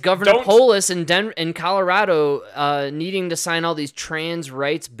 Why is Governor Polis in Colorado needing to sign all these trans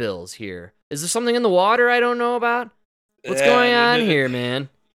rights bills here? Is there something in the water I don't know about? What's going on here, man?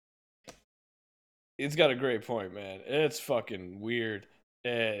 He's got a great point, man. It's fucking weird.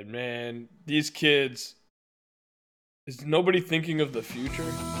 And man, these kids, is nobody thinking of the future?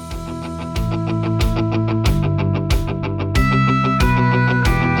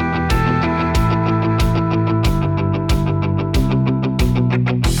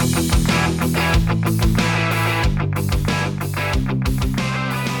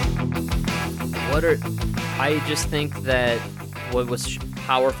 I just think that what was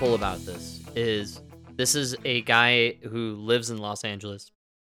powerful about this is a guy who lives in Los Angeles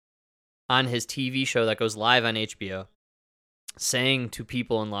on his TV show that goes live on HBO, saying to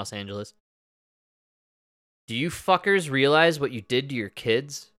people in Los Angeles, do you fuckers realize what you did to your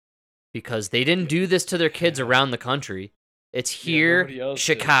kids? Because they didn't do this to their kids around the country. It's here,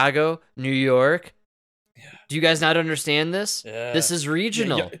 Chicago, New York. Yeah. Do you guys not understand this? Yeah. This is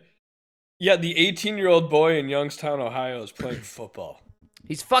regional. Yeah, the 18-year-old boy in Youngstown, Ohio is playing football.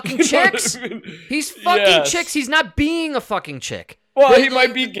 He's fucking chicks. I mean? He's fucking chicks. He's not being a fucking chick. Well, he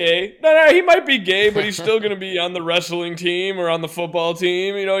might be gay. No, he might be gay, but he's still going to be on the wrestling team or on the football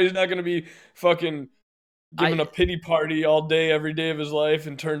team. You know, he's not going to be fucking giving a pity party all day, every day of his life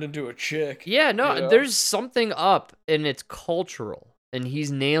and turned into a chick. Yeah, no, you know? There's something up, and it's cultural. And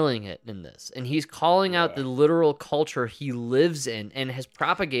he's nailing it in this. And he's calling out the literal culture he lives in and has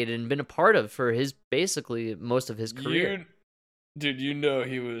propagated and been a part of for his, basically, most of his career. Dude, you know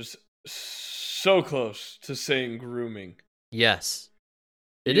he was so close to saying grooming. Yes.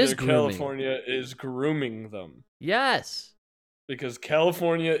 It is grooming. California is grooming them. Yes. Because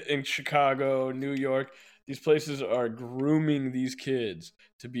California and Chicago, New York, these places are grooming these kids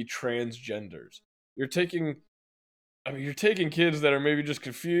to be transgenders. You're taking kids that are maybe just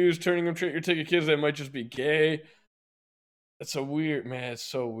confused, turning them you're taking kids that might just be gay. It's so weird, man. It's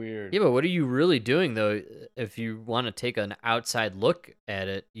so weird. Yeah, but what are you really doing, though, if you want to take an outside look at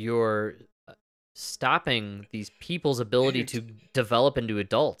it? You're stopping these people's ability to develop into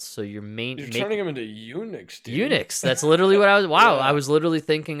adults. So you're turning them into eunuchs, dude. Eunuchs. That's literally what I was... Wow, yeah. I was literally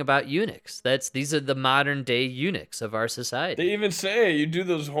thinking about eunuchs. These are the modern-day eunuchs of our society. They even say you do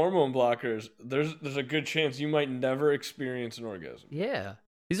those hormone blockers, there's a good chance you might never experience an orgasm. Yeah.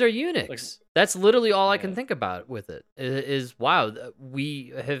 These are eunuchs. That's literally all I can think about with it. Is wow,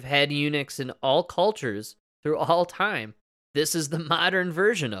 we have had eunuchs in all cultures through all time. This is the modern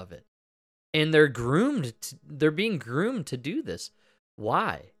version of it. And they're being groomed to do this.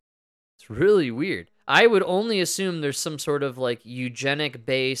 Why? It's really weird. I would only assume there's some sort of like eugenic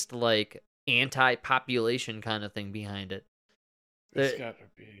based, like anti-population kind of thing behind it. It's gotta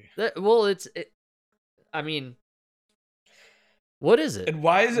be. I mean, what is it? And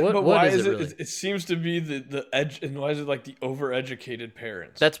why is it? Why is it? Really? It seems to be the edge, and why is it like the overeducated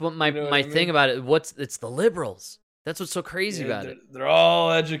parents? That's what my thing about it. It's the liberals. That's what's so crazy about it. They're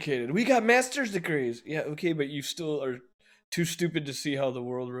all educated. We got master's degrees. Yeah, okay, but you still are too stupid to see how the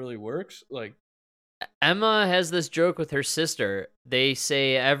world really works. Like Emma has this joke with her sister. They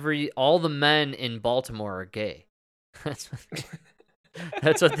say all the men in Baltimore are gay. That's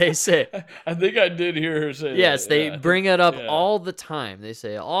what they say. I think I did hear her say yes, that. They bring it up all the time. They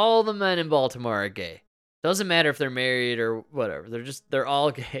say all the men in Baltimore are gay. Doesn't matter if they're married or whatever. They're all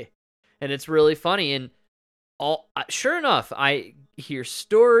gay. And it's really funny. And sure enough, I hear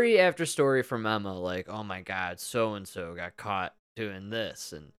story after story from Emma, like, oh my God, so-and-so got caught doing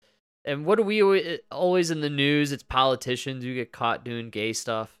this. And what do we always in the news? It's politicians who get caught doing gay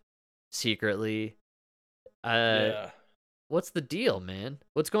stuff secretly. What's the deal, man?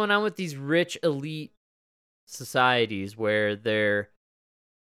 What's going on with these rich elite societies where they're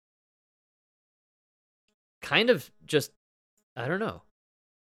kind of just, I don't know.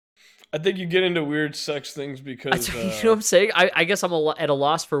 I think you get into weird sex things because you know what I'm saying. I guess I'm at a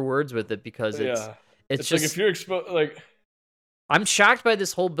loss for words with it because it's just like if you're exposed. Like I'm shocked by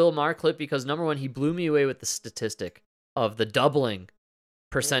this whole Bill Maher clip because number one, he blew me away with the statistic of the doubling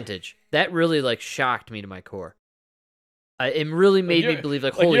percentage. That really like shocked me to my core. It really made me believe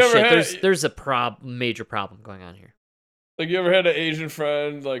like holy shit, there's a major problem going on here. Like you ever had an Asian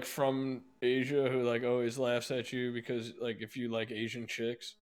friend like from Asia who like always laughs at you because like if you like Asian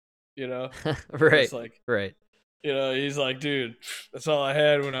chicks. You know, right? It's like, right. You know, he's like, dude, that's all I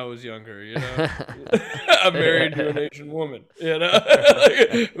had when I was younger, you know? I'm married to an Asian woman, you know?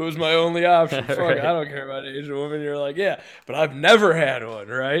 It was my only option. Fuck, right. I don't care about an Asian woman. You're like, yeah, but I've never had one,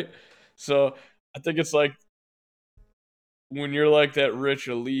 right? So I think it's like when you're like that rich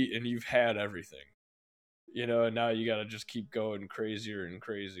elite and you've had everything, you know, and now you got to just keep going crazier and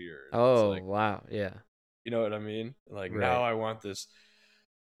crazier. Oh, like, wow. Yeah. You know what I mean? Like, right. Now I want this.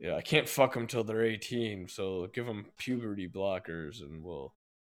 Yeah, I can't fuck them till they're 18, so give them puberty blockers, and we'll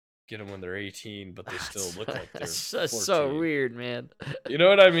get them when they're 18, but they still look like they're 14. That's so weird, man. You know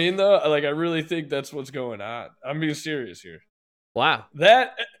what I mean, though? Like, I really think that's what's going on. I'm being serious here. Wow.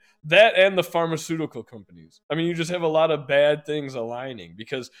 That and the pharmaceutical companies. I mean, you just have a lot of bad things aligning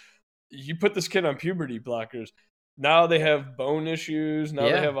because you put this kid on puberty blockers. Now they have bone issues. Now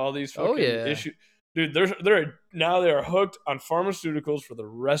they have all these fucking issues. Dude, they are hooked on pharmaceuticals for the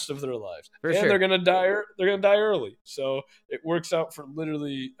rest of their lives, they're gonna die. They're gonna die early. So it works out for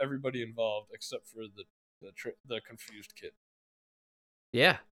literally everybody involved, except for the confused kid.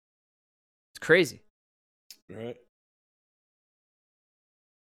 Yeah, it's crazy, right?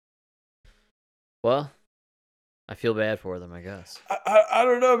 Well, I feel bad for them, I guess. I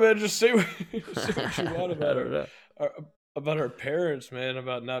don't know, man. Just say what you want about our parents, man,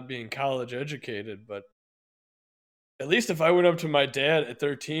 about not being college educated. But at least if I went up to my dad at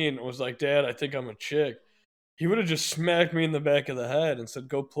 13 and was like, Dad, I think I'm a chick, he would have just smacked me in the back of the head and said,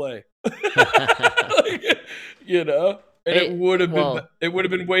 go play. You know? And it would have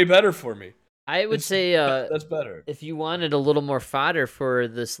been way better for me. I would say that's better. If you wanted a little more fodder for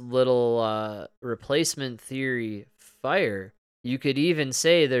this little replacement theory fire, you could even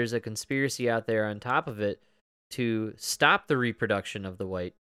say there's a conspiracy out there on top of it to stop the reproduction of the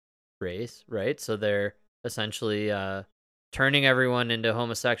white race, right? So they're essentially turning everyone into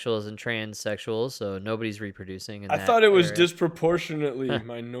homosexuals and transsexuals, so nobody's reproducing. I thought it was disproportionately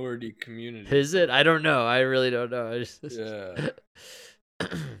minority community. Is it? I don't know. I really don't know. Yeah.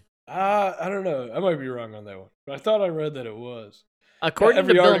 I don't know. I might be wrong on that one, but I thought I read that it was. According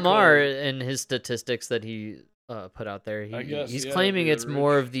to Bill Maher and his statistics that he put out there, he's claiming it's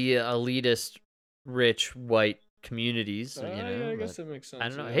more of the elitist, rich white communities. I guess that makes sense. I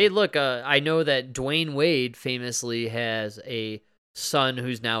don't know. Yeah. Hey, look, I know that Dwayne Wade famously has a son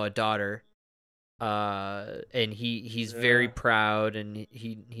who's now a daughter, and he's very proud, and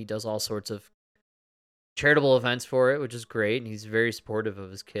he does all sorts of charitable events for it, which is great, and he's very supportive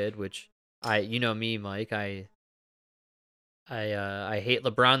of his kid. Which you know me, Mike, I hate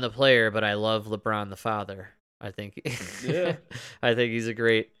LeBron the player, but I love LeBron the father. I think, I think he's a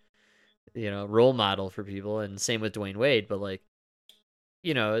great, role model for people, and same with Dwayne Wade. But like,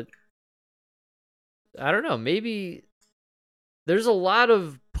 I don't know, maybe there's a lot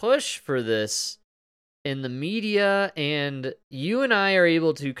of push for this in the media, and you and I are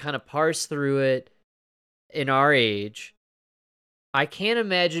able to kind of parse through it in our age. I can't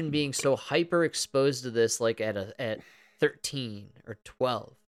imagine being so hyper exposed to this like at 13 or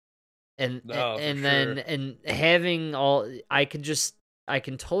 12. And having I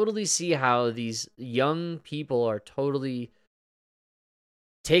can totally see how these young people are totally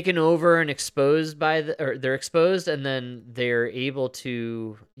taken over and exposed they're exposed, and then they're able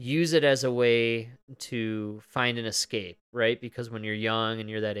to use it as a way to find an escape, right? Because when you're young and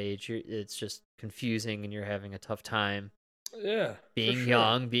you're that age, it's just confusing and you're having a tough time. Yeah. Being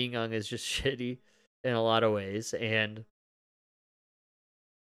young is just shitty in a lot of ways, and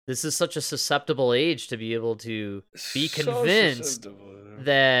this is such a susceptible age to be able to be convinced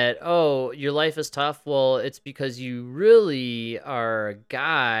that, oh, your life is tough. Well, it's because you really are a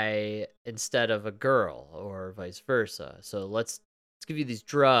guy instead of a girl, or vice versa. So let's give you these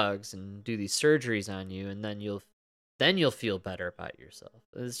drugs and do these surgeries on you, and then you'll feel better about yourself.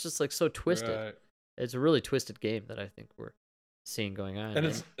 It's just like so twisted. Right. It's a really twisted game that I think we're seeing going on.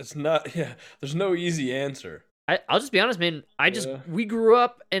 And it's not. Yeah, there's no easy answer. I'll just be honest, man. We grew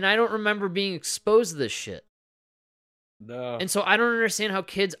up, and I don't remember being exposed to this shit. No. And so I don't understand how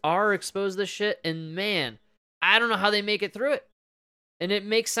kids are exposed to this shit, and man, I don't know how they make it through it. And it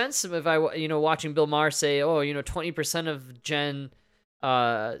makes sense if watching Bill Maher say, 20% of Gen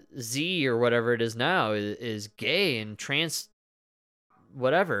Z or whatever it is now is gay and trans,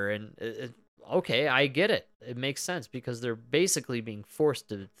 whatever. And okay, I get it. It makes sense because they're basically being forced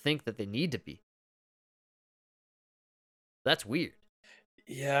to think that they need to be. That's weird.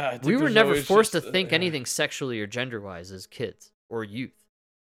 Yeah, I think we were never forced to think anything sexually or gender-wise as kids or youth.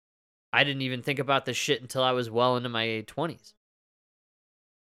 I didn't even think about this shit until I was well into my 20s.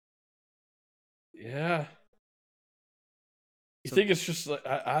 Yeah. You think it's just like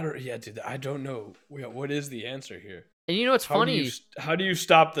I don't? Yeah, dude. I don't know. What is the answer here? And you know what's funny? How do you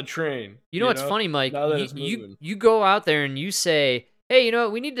stop the train? You know what's funny, Mike? Now that it's moving. You go out there and you say, hey, you know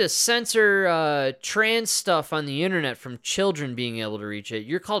what? We need to censor trans stuff on the internet from children being able to reach it.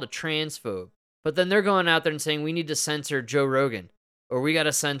 You're called a transphobe. But then they're going out there and saying we need to censor Joe Rogan. Or we got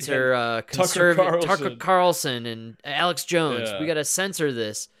to censor Tucker Carlson and Alex Jones. Yeah. We got to censor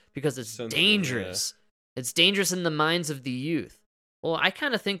this because it's dangerous. Yeah. It's dangerous in the minds of the youth. Well, I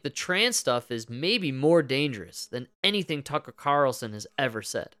kind of think the trans stuff is maybe more dangerous than anything Tucker Carlson has ever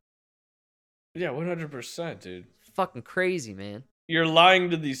said. Yeah, 100%, dude. Fucking crazy, man. You're lying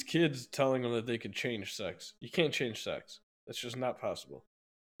to these kids telling them that they can change sex. You can't change sex. That's just not possible.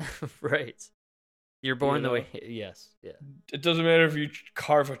 Right. You're born the way... Yes, yeah. It doesn't matter if you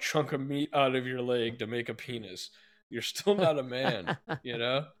carve a chunk of meat out of your leg to make a penis. You're still not a man, you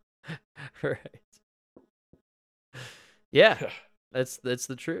know? Right. Yeah. That's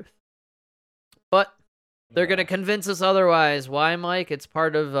the truth. But they're going to convince us otherwise. Why, Mike? It's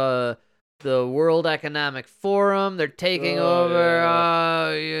part of the World Economic Forum. They're taking over. Yeah.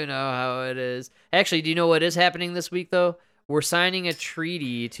 Oh, you know how it is. Actually, do you know what is happening this week, though? We're signing a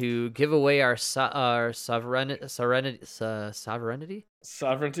treaty to give away our sovereignty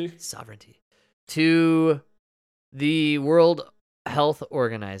to the World Health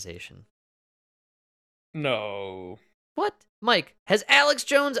Organization. No. What? Mike, has Alex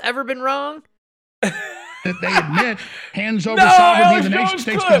Jones ever been wrong? That they admit hands over sovereignty of the nation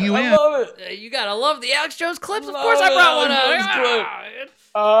states to the UN. I love it. You gotta love the Alex Jones clips. Of course, I brought one up.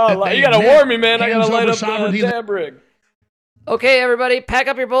 Oh, you gotta warn me, man. I gotta light up the dab rig. Okay, everybody, pack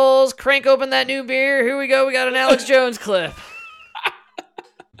up your bowls, crank open that new beer. Here we go. We got an Alex Jones clip.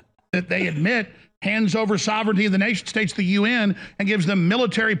 That they admit hands over sovereignty of the nation states to the UN and gives them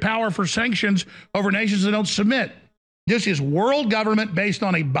military power for sanctions over nations that don't submit. This is world government based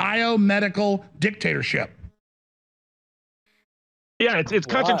on a biomedical dictatorship. Yeah, it's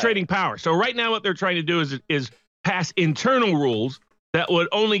concentrating power. So right now what they're trying to do is pass internal rules that would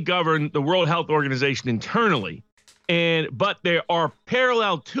only govern the World Health Organization internally. But there are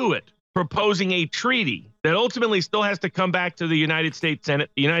parallel to it proposing a treaty that ultimately still has to come back to the United States Senate.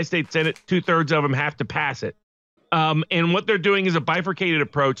 The United States Senate, 2/3 of them have to pass it. And what they're doing is a bifurcated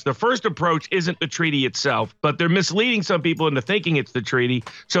approach. The first approach isn't the treaty itself, but they're misleading some people into thinking it's the treaty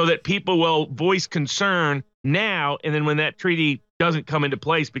so that people will voice concern now. And then when that treaty doesn't come into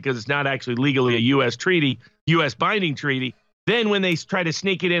place because it's not actually legally a U.S. treaty, U.S. binding treaty, then when they try to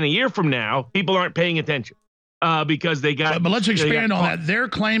sneak it in a year from now, people aren't paying attention. Because they got. But let's expand on that. They're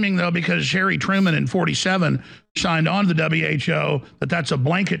claiming, though, because Harry Truman in 1947 signed on to the WHO, that's a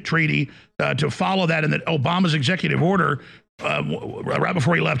blanket treaty to follow that, and that Obama's executive order, right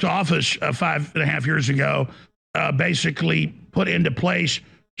before he left office 5.5 years ago, basically put into place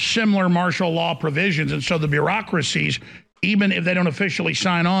similar martial law provisions. And so the bureaucracies, even if they don't officially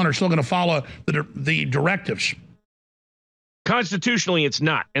sign on, are still going to follow the directives. Constitutionally, it's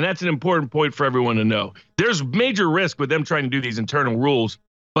not. And that's an important point for everyone to know. There's major risk with them trying to do these internal rules.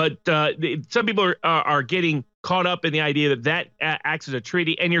 But some people are getting caught up in the idea that acts as a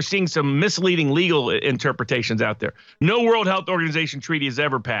treaty. And you're seeing some misleading legal interpretations out there. No World Health Organization treaty has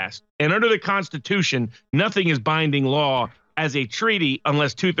ever passed. And under the Constitution, nothing is binding law as a treaty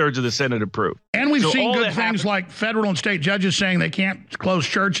unless 2/3 of the Senate approve. And we've seen good things like federal and state judges saying they can't close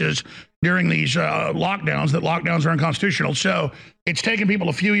churches during these lockdowns, that lockdowns are unconstitutional. So it's taken people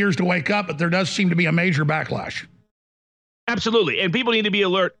a few years to wake up, but there does seem to be a major backlash. Absolutely. And people need to be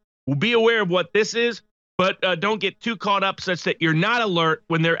alert. Be aware of what this is, but don't get too caught up such that you're not alert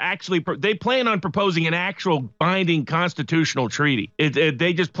when they're actually, they plan on proposing an actual binding constitutional treaty.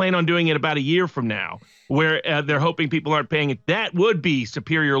 They just plan on doing it about a year from now, where they're hoping people aren't paying it. That would be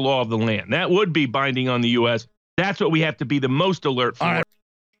superior law of the land. That would be binding on the U.S. That's what we have to be the most alert for.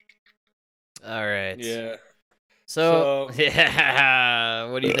 All right. Yeah. So yeah,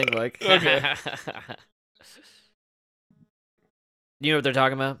 what do you think, Mike? Okay. You know what they're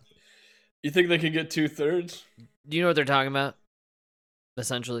talking about? You think they could get 2/3? Do you know what they're talking about?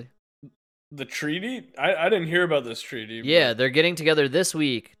 Essentially. The treaty? I didn't hear about this treaty. Yeah, they're getting together this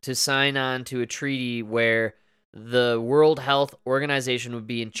week to sign on to a treaty where the World Health Organization would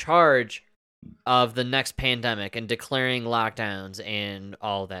be in charge of the next pandemic and declaring lockdowns and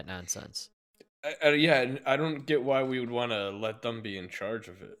all that nonsense. Yeah, I don't get why we would want to let them be in charge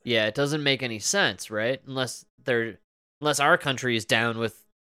of it. Yeah, it doesn't make any sense, right? Unless our country is down with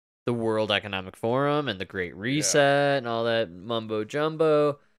the World Economic Forum and the Great Reset and all that mumbo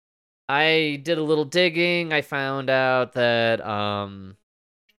jumbo. I did a little digging. I found out that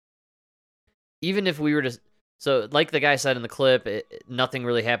even if we were to So, like the guy said in the clip, nothing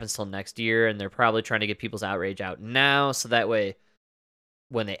really happens till next year, and they're probably trying to get people's outrage out now, so that way,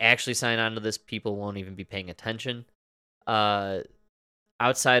 when they actually sign on to this, people won't even be paying attention.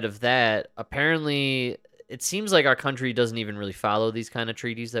 Outside of that, apparently, it seems like our country doesn't even really follow these kind of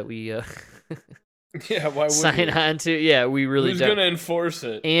treaties that we yeah, why would sign on to. Yeah, we really Who's don't. going to enforce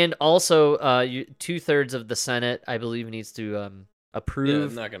it? And also, 2/3 of the Senate, I believe, needs to approve. Yeah,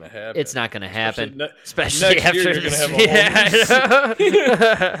 it's not going to happen. It's not going to happen, especially after year, you're this. gonna have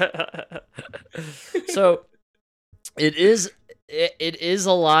a whole So it is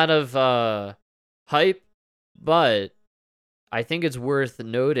a lot of hype, but I think it's worth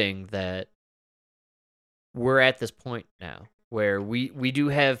noting that we're at this point now where we do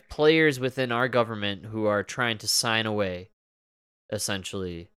have players within our government who are trying to sign away,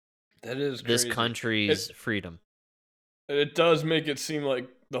 essentially, that is this crazy. country's freedom. It does make it seem like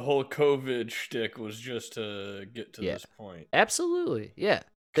the whole COVID shtick was just to get to this point. Absolutely, yeah.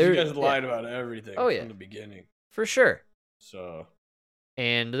 You guys lied about everything from the beginning, for sure. So,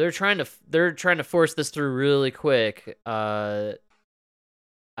 and they're trying to force this through really quick. I'm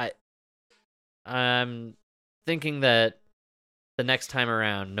thinking that the next time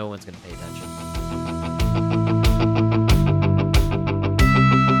around, no one's gonna pay attention.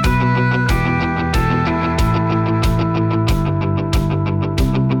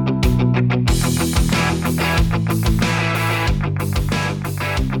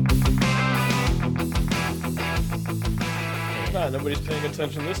 Nobody's paying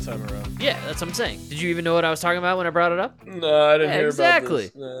attention this time around. Yeah, that's what I'm saying. Did you even know what I was talking about when I brought it up? No, I didn't hear exactly.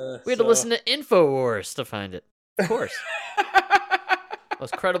 about this. We had to listen to InfoWars to find it. Of course.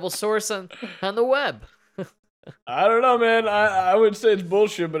 Most credible source on the web. I don't know, man. I would say it's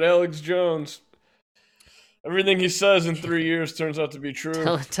bullshit, but Alex Jones, everything he says in 3 years turns out to be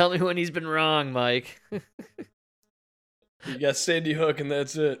true. Tell me when he's been wrong, Mike. You got Sandy Hook, and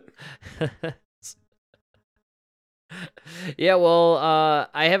that's it. Yeah, well,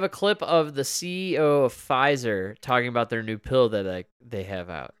 I have a clip of the CEO of Pfizer talking about their new pill that they have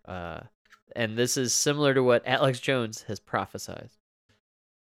out. And this is similar to what Alex Jones has prophesied.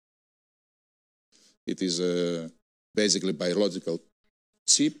 It is basically biological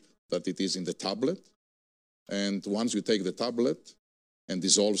chip that it is in the tablet. And once you take the tablet and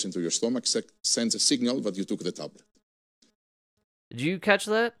dissolves into your stomach, sends a signal that you took the tablet. Did you catch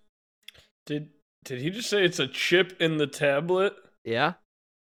that? Did he just say it's a chip in the tablet? Yeah.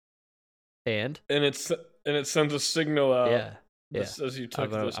 And it sends a signal out. Yeah. That says you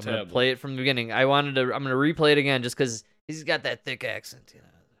took this tablet. I'm gonna play it from the beginning. I'm gonna replay it again just because he's got that thick accent. You know.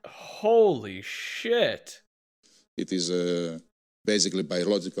 Holy shit! It is basically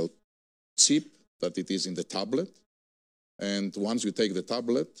biological chip that it is in the tablet, and once you take the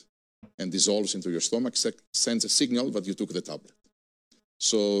tablet and dissolves into your stomach, sends a signal that you took the tablet.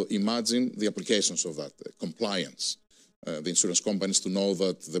 So imagine the applications of that, compliance. The insurance companies to know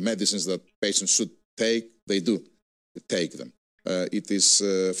that the medicines that patients should take, they do take them. It is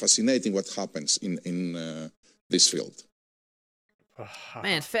fascinating what happens in this field.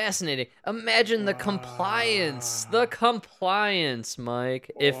 Man, fascinating. Imagine the compliance. The compliance, Mike.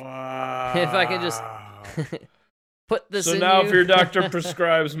 If I could just put this in. So now if your doctor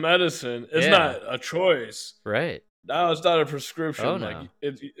prescribes medicine, it's not a choice. Right. Now it's not a prescription. Oh, like no.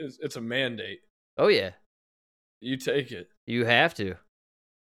 it's a mandate. Oh, yeah. You take it. You have to.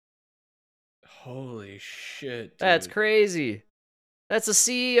 Holy shit, dude. That's crazy. That's the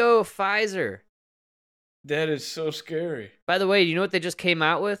CEO of Pfizer. That is so scary. By the way, you know what they just came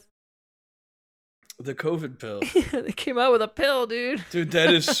out with? The COVID pill. They came out with a pill, dude. Dude,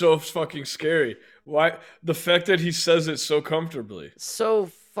 that is so fucking scary. Why? The fact that he says it so comfortably. So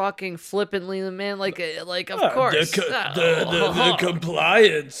fucking flippantly, man. Like of course. The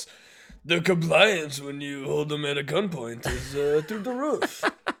compliance. The compliance when you hold them at a gunpoint is through the roof.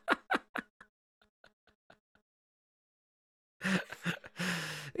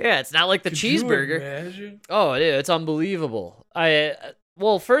 Yeah, it's not like the cheeseburger. You imagine? Oh, yeah, it's unbelievable.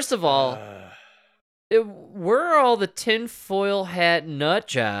 Well, first of all, were all the tinfoil hat nut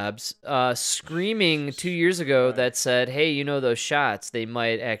jobs screaming 2 years ago that said, hey, you know those shots, they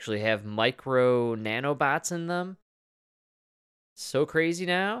might actually have micro nanobots in them? So crazy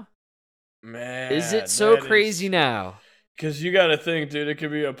now? Man. Is it so crazy now? Because you got to think, dude, it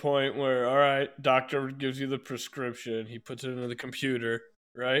could be a point where, all right, doctor gives you the prescription, he puts it into the computer,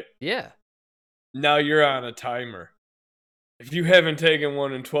 right? Yeah. Now you're on a timer. If you haven't taken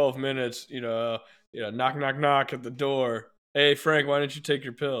one in 12 minutes, knock, knock, knock at the door. Hey, Frank, why don't you take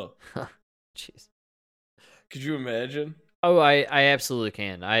your pill? Jeez. Could you imagine? Oh, I absolutely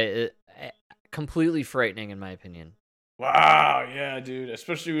can. completely frightening in my opinion. Wow, yeah, dude.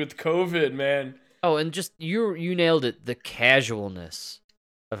 Especially with COVID, man. Oh, and just you nailed it. The casualness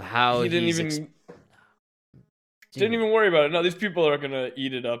of how he didn't even worry about it. No, these people are gonna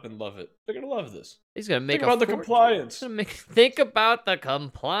eat it up and love it. They're gonna love this. He's gonna make think about the compliance. Think about the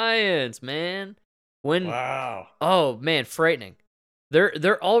compliance, man. Wow. Oh man, frightening.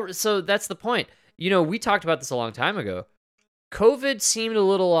 They're all so. That's the point. You know, we talked about this a long time ago. COVID seemed a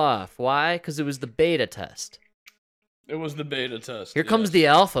little off. Why? Because it was the beta test. It was the beta test. Here comes the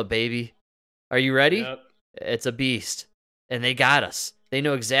alpha, baby. Are you ready? Yep. It's a beast. And they got us. They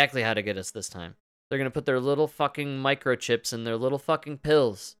know exactly how to get us this time. They're going to put their little fucking microchips in their little fucking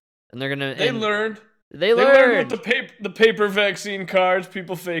pills. And they're going to... They learned. They learned. With the paper vaccine cards,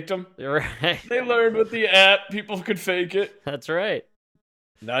 people faked them. Right. They learned with the app, people could fake it. That's right.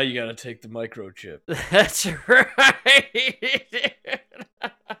 Now you got to take the microchip. That's right.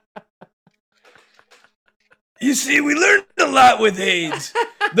 You see, we learned a lot with AIDS.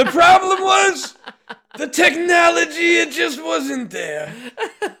 The problem was the technology, it just wasn't there.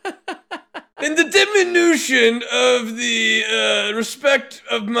 And the diminution of the respect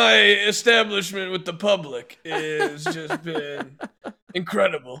of my establishment with the public has just been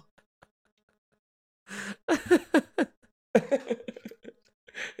incredible.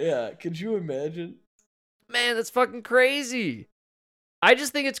 Yeah, could you imagine? Man, that's fucking crazy. I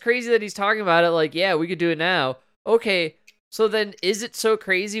just think it's crazy that he's talking about it like, yeah, we could do it now. Okay, so then is it so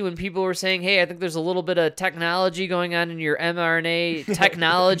crazy when people were saying, hey, I think there's a little bit of technology going on in your mRNA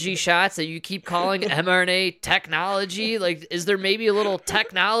technology shots that you keep calling mRNA technology? Like, is there maybe a little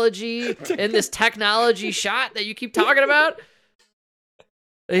technology in this technology shot that you keep talking about?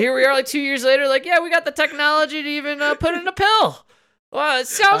 And here we are like 2 years later, like, yeah, we got the technology to even put in a pill. Well, it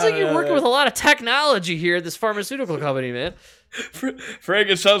sounds like you're working with a lot of technology here at this pharmaceutical company, man. Frank,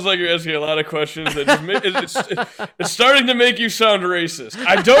 it sounds like you're asking a lot of questions that it's starting to make you sound racist.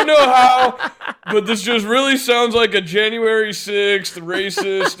 I don't know how, but this just really sounds like a January 6th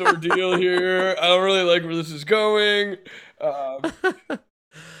racist ordeal here. I don't really like where this is going.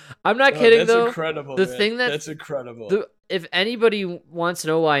 I'm not kidding, though. That's incredible, that's incredible. If anybody wants to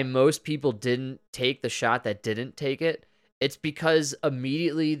know why most people didn't take the shot that didn't take it, it's because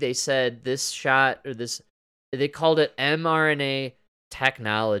immediately they said this shot or this... They called it mRNA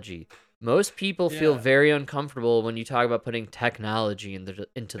technology. Most people feel very uncomfortable when you talk about putting technology into their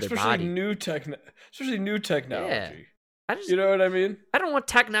body. Especially new technology. Yeah. You know what I mean? I don't want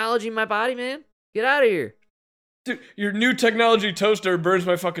technology in my body, man. Get out of here. Dude, your new technology toaster burns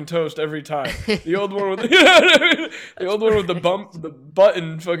my fucking toast every time. The old one with the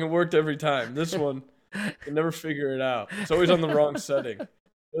button fucking worked every time. This one, I never figure it out. It's always on the wrong setting.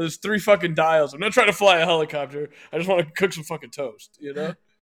 There's 3 fucking dials. I'm not trying to fly a helicopter. I just want to cook some fucking toast, you know?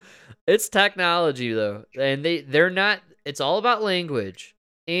 It's technology, though. And they're not... It's all about language.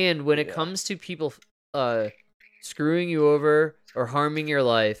 And when it comes to people screwing you over or harming your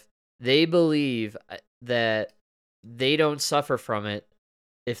life, they believe that they don't suffer from it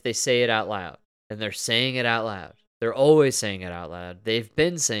if they say it out loud. And they're saying it out loud. They're always saying it out loud. They've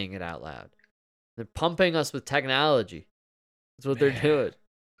been saying it out loud. They're pumping us with technology. That's what they're doing.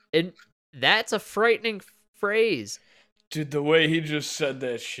 And that's a frightening phrase. Dude, the way he just said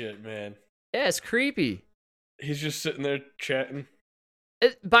that shit, man. Yeah, it's creepy. He's just sitting there chatting.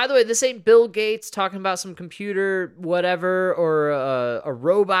 By the way, this ain't Bill Gates talking about some computer whatever or a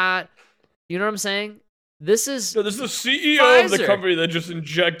robot. You know what I'm saying? This is the CEO Pfizer. Of the company that just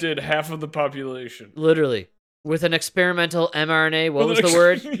injected half of the population. Literally. With an experimental mRNA. What was the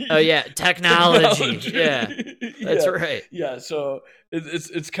word? Oh, yeah. Technology. Yeah. That's right. Yeah, so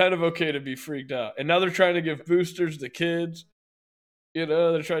it's kind of okay to be freaked out. And now they're trying to give boosters to kids. You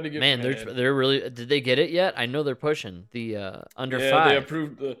know, they're trying to give... Man, they're really... Did they get it yet? I know they're pushing the under 5. Yeah, they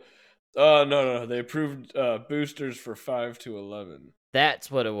approved the... No. They approved boosters for 5 to 11.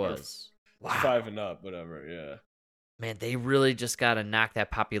 That's what it was. Wow. 5 and up, whatever, yeah. Man, they really just got to knock that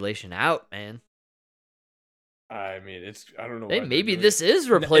population out, man. I mean, I don't know. Hey, maybe this is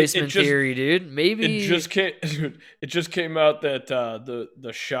replacement theory, dude. Maybe it just came out that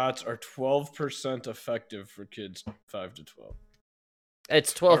the shots are 12% effective for kids 5 to 12.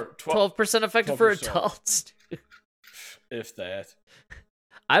 It's 12% effective 12%. For adults. If that.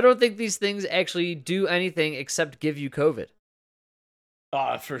 I don't think these things actually do anything except give you COVID.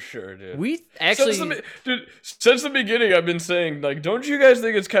 For sure, dude. We actually... Since the beginning, I've been saying, like, don't you guys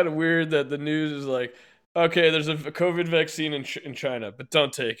think it's kind of weird that the news is like, okay, there's a COVID vaccine in China, but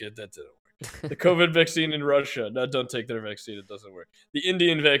don't take it. That didn't work. The COVID vaccine in Russia, no, don't take their vaccine. It doesn't work. The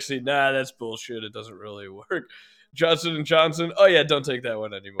Indian vaccine, nah, that's bullshit. It doesn't really work. Johnson & Johnson, oh yeah, don't take that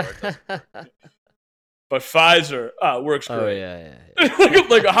one anymore. But Pfizer, works great. Oh, yeah.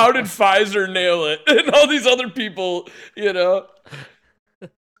 Like, how did Pfizer nail it? And all these other people, you know?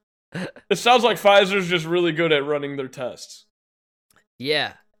 It sounds like Pfizer's just really good at running their tests.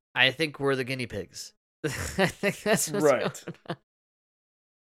 Yeah, I think we're the guinea pigs. I think that's what's right.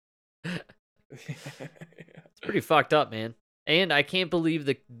 It's pretty fucked up, man. And I can't believe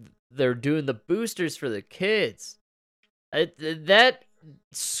they're doing the boosters for the kids. That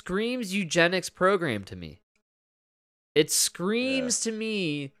screams eugenics program to me. It screams to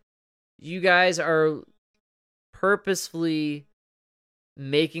me you guys are purposefully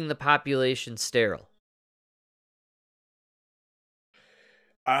making the population sterile.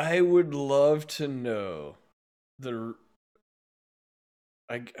 I would love to know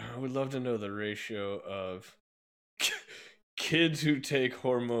I would love to know the ratio of kids who take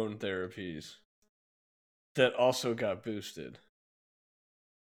hormone therapies that also got boosted.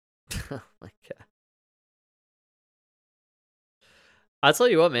 Oh my god! I'll tell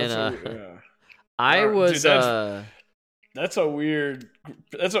you what, man. I was. Dude, that's a weird.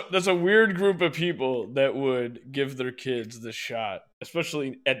 That's a weird group of people that would give their kids the shot,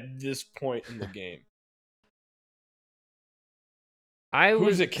 especially at this point in the game.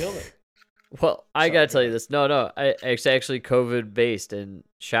 Who's it killing? Well, I gotta tell you this. No, it's actually COVID based and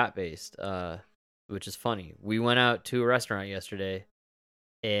shot based, which is funny. We went out to a restaurant yesterday,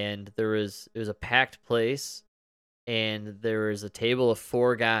 and it was a packed place, and there was a table of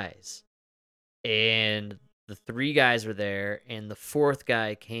 4 guys, and the 3 guys were there, and the 4th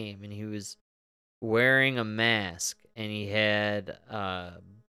guy came, and he was wearing a mask, and he had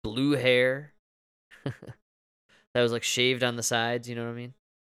blue hair that was like shaved on the sides. You know what I mean?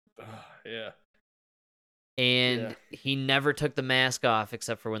 Yeah. And he never took the mask off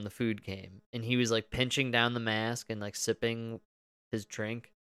except for when the food came. And he was like pinching down the mask and like sipping his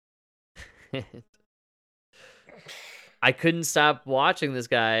drink. I couldn't stop watching this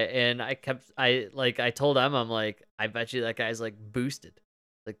guy, and I told Emma, I'm like, I bet you that guy's like boosted.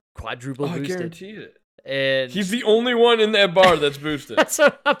 Like quadruple boosted. I guarantee it. And he's the only one in that bar that's boosted. That's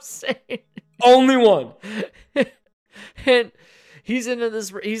what I'm saying. Only one. And he's in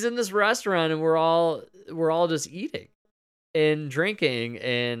this restaurant, and we're all just eating and drinking,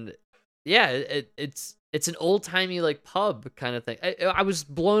 and yeah, it's an old timey like pub kind of thing. I was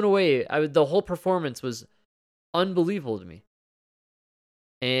blown away. The whole performance was unbelievable to me.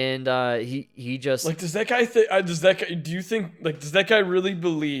 And he just like, does that guy do you think, like, does that guy really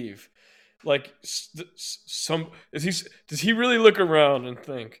believe, like, does he really look around and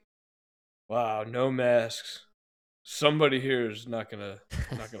think, wow, no masks, somebody here is not gonna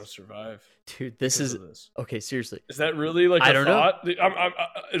survive? Dude, this is okay. Seriously, is that really like I a don't thought? know.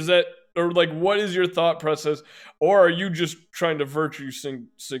 Is that, or like, what is your thought process, or are you just trying to virtue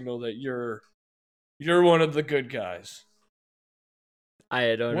signal that you're one of the good guys?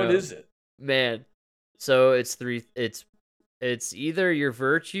 I don't know. What is it, man? So it's either you're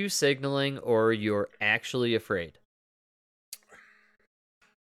virtue signaling or you're actually afraid.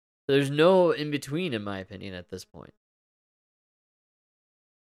 There's no in between, in my opinion, at this point.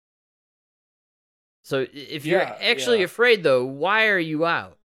 So if you're actually afraid, though, why are you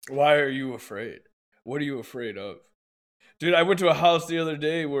out? Why are you afraid? What are you afraid of? Dude, I went to a house the other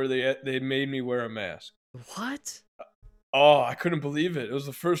day where they made me wear a mask. What? Oh, I couldn't believe it. It was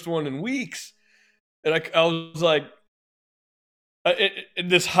the first one in weeks. And I was like,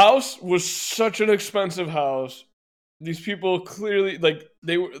 this house was such an expensive house. These people clearly,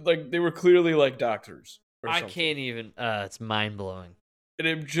 they were clearly like doctors or something. I can't even, it's mind blowing.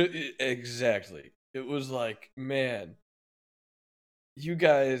 And exactly. It was like, man, you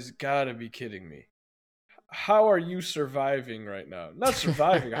guys gotta be kidding me. How are you surviving right now? Not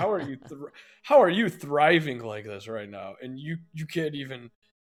surviving. How are you thriving like this right now? And you can't even.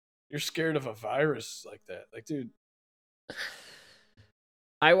 You're scared of a virus like that. Like, dude.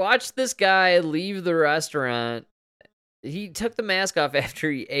 I watched this guy leave the restaurant. He took the mask off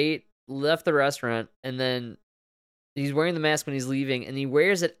after he ate, left the restaurant, and then he's wearing the mask when he's leaving, and he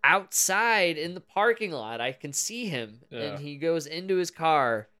wears it outside in the parking lot. I can see him, and he goes into his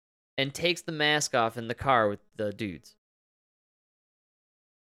car and takes the mask off in the car with the dudes.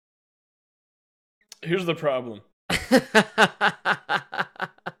 Here's the problem.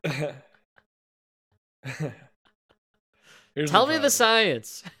 Tell me the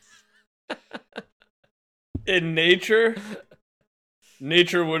science. In nature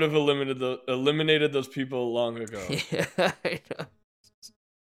would have eliminated those people long ago. Yeah, I know.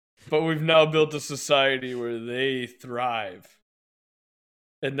 But we've now built a society where they thrive.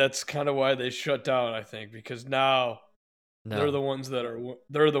 And that's kind of why they shut down, I think, because now they're the ones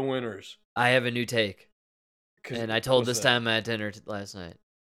they're the winners. I have a new take. And I told this time at dinner last night.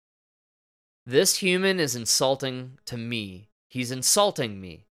 This human is insulting to me. He's insulting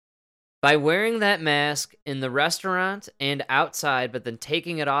me. By wearing that mask in the restaurant and outside, but then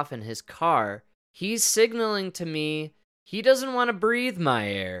taking it off in his car, he's signaling to me he doesn't want to breathe my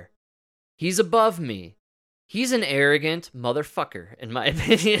air. He's above me. He's an arrogant motherfucker, in my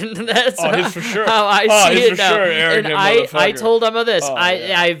opinion. That's he's for sure. how I see it now. Sure, arrogant and motherfucker. I told him of this.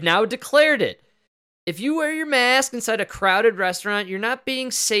 Yeah. I've now declared it. If you wear your mask inside a crowded restaurant, you're not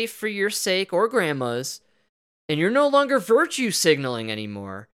being safe for your sake or grandma's, and you're no longer virtue signaling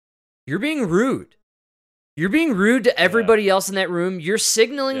anymore. You're being rude. You're being rude to everybody else in that room. You're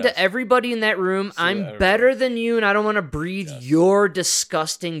signaling to everybody in that room, I'm better than you, and I don't want to breathe your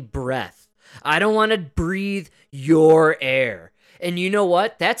disgusting breath. I don't want to breathe your air. And you know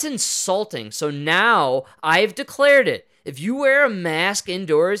what? That's insulting. So now I've declared it. If you wear a mask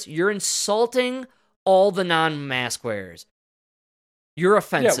indoors, you're insulting all the non-mask wearers. You're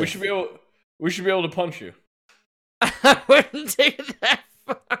offensive. Yeah, we should be able to punch you. I wouldn't take it that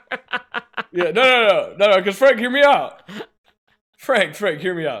far. Yeah, no, because Frank, hear me out. Frank,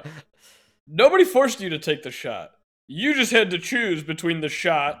 hear me out. Nobody forced you to take the shot. You just had to choose between the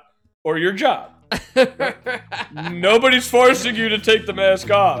shot or your job. Nobody's forcing you to take the mask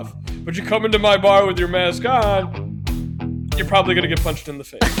off. But you come into my bar with your mask on, you're probably going to get punched in the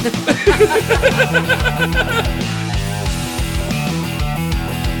face.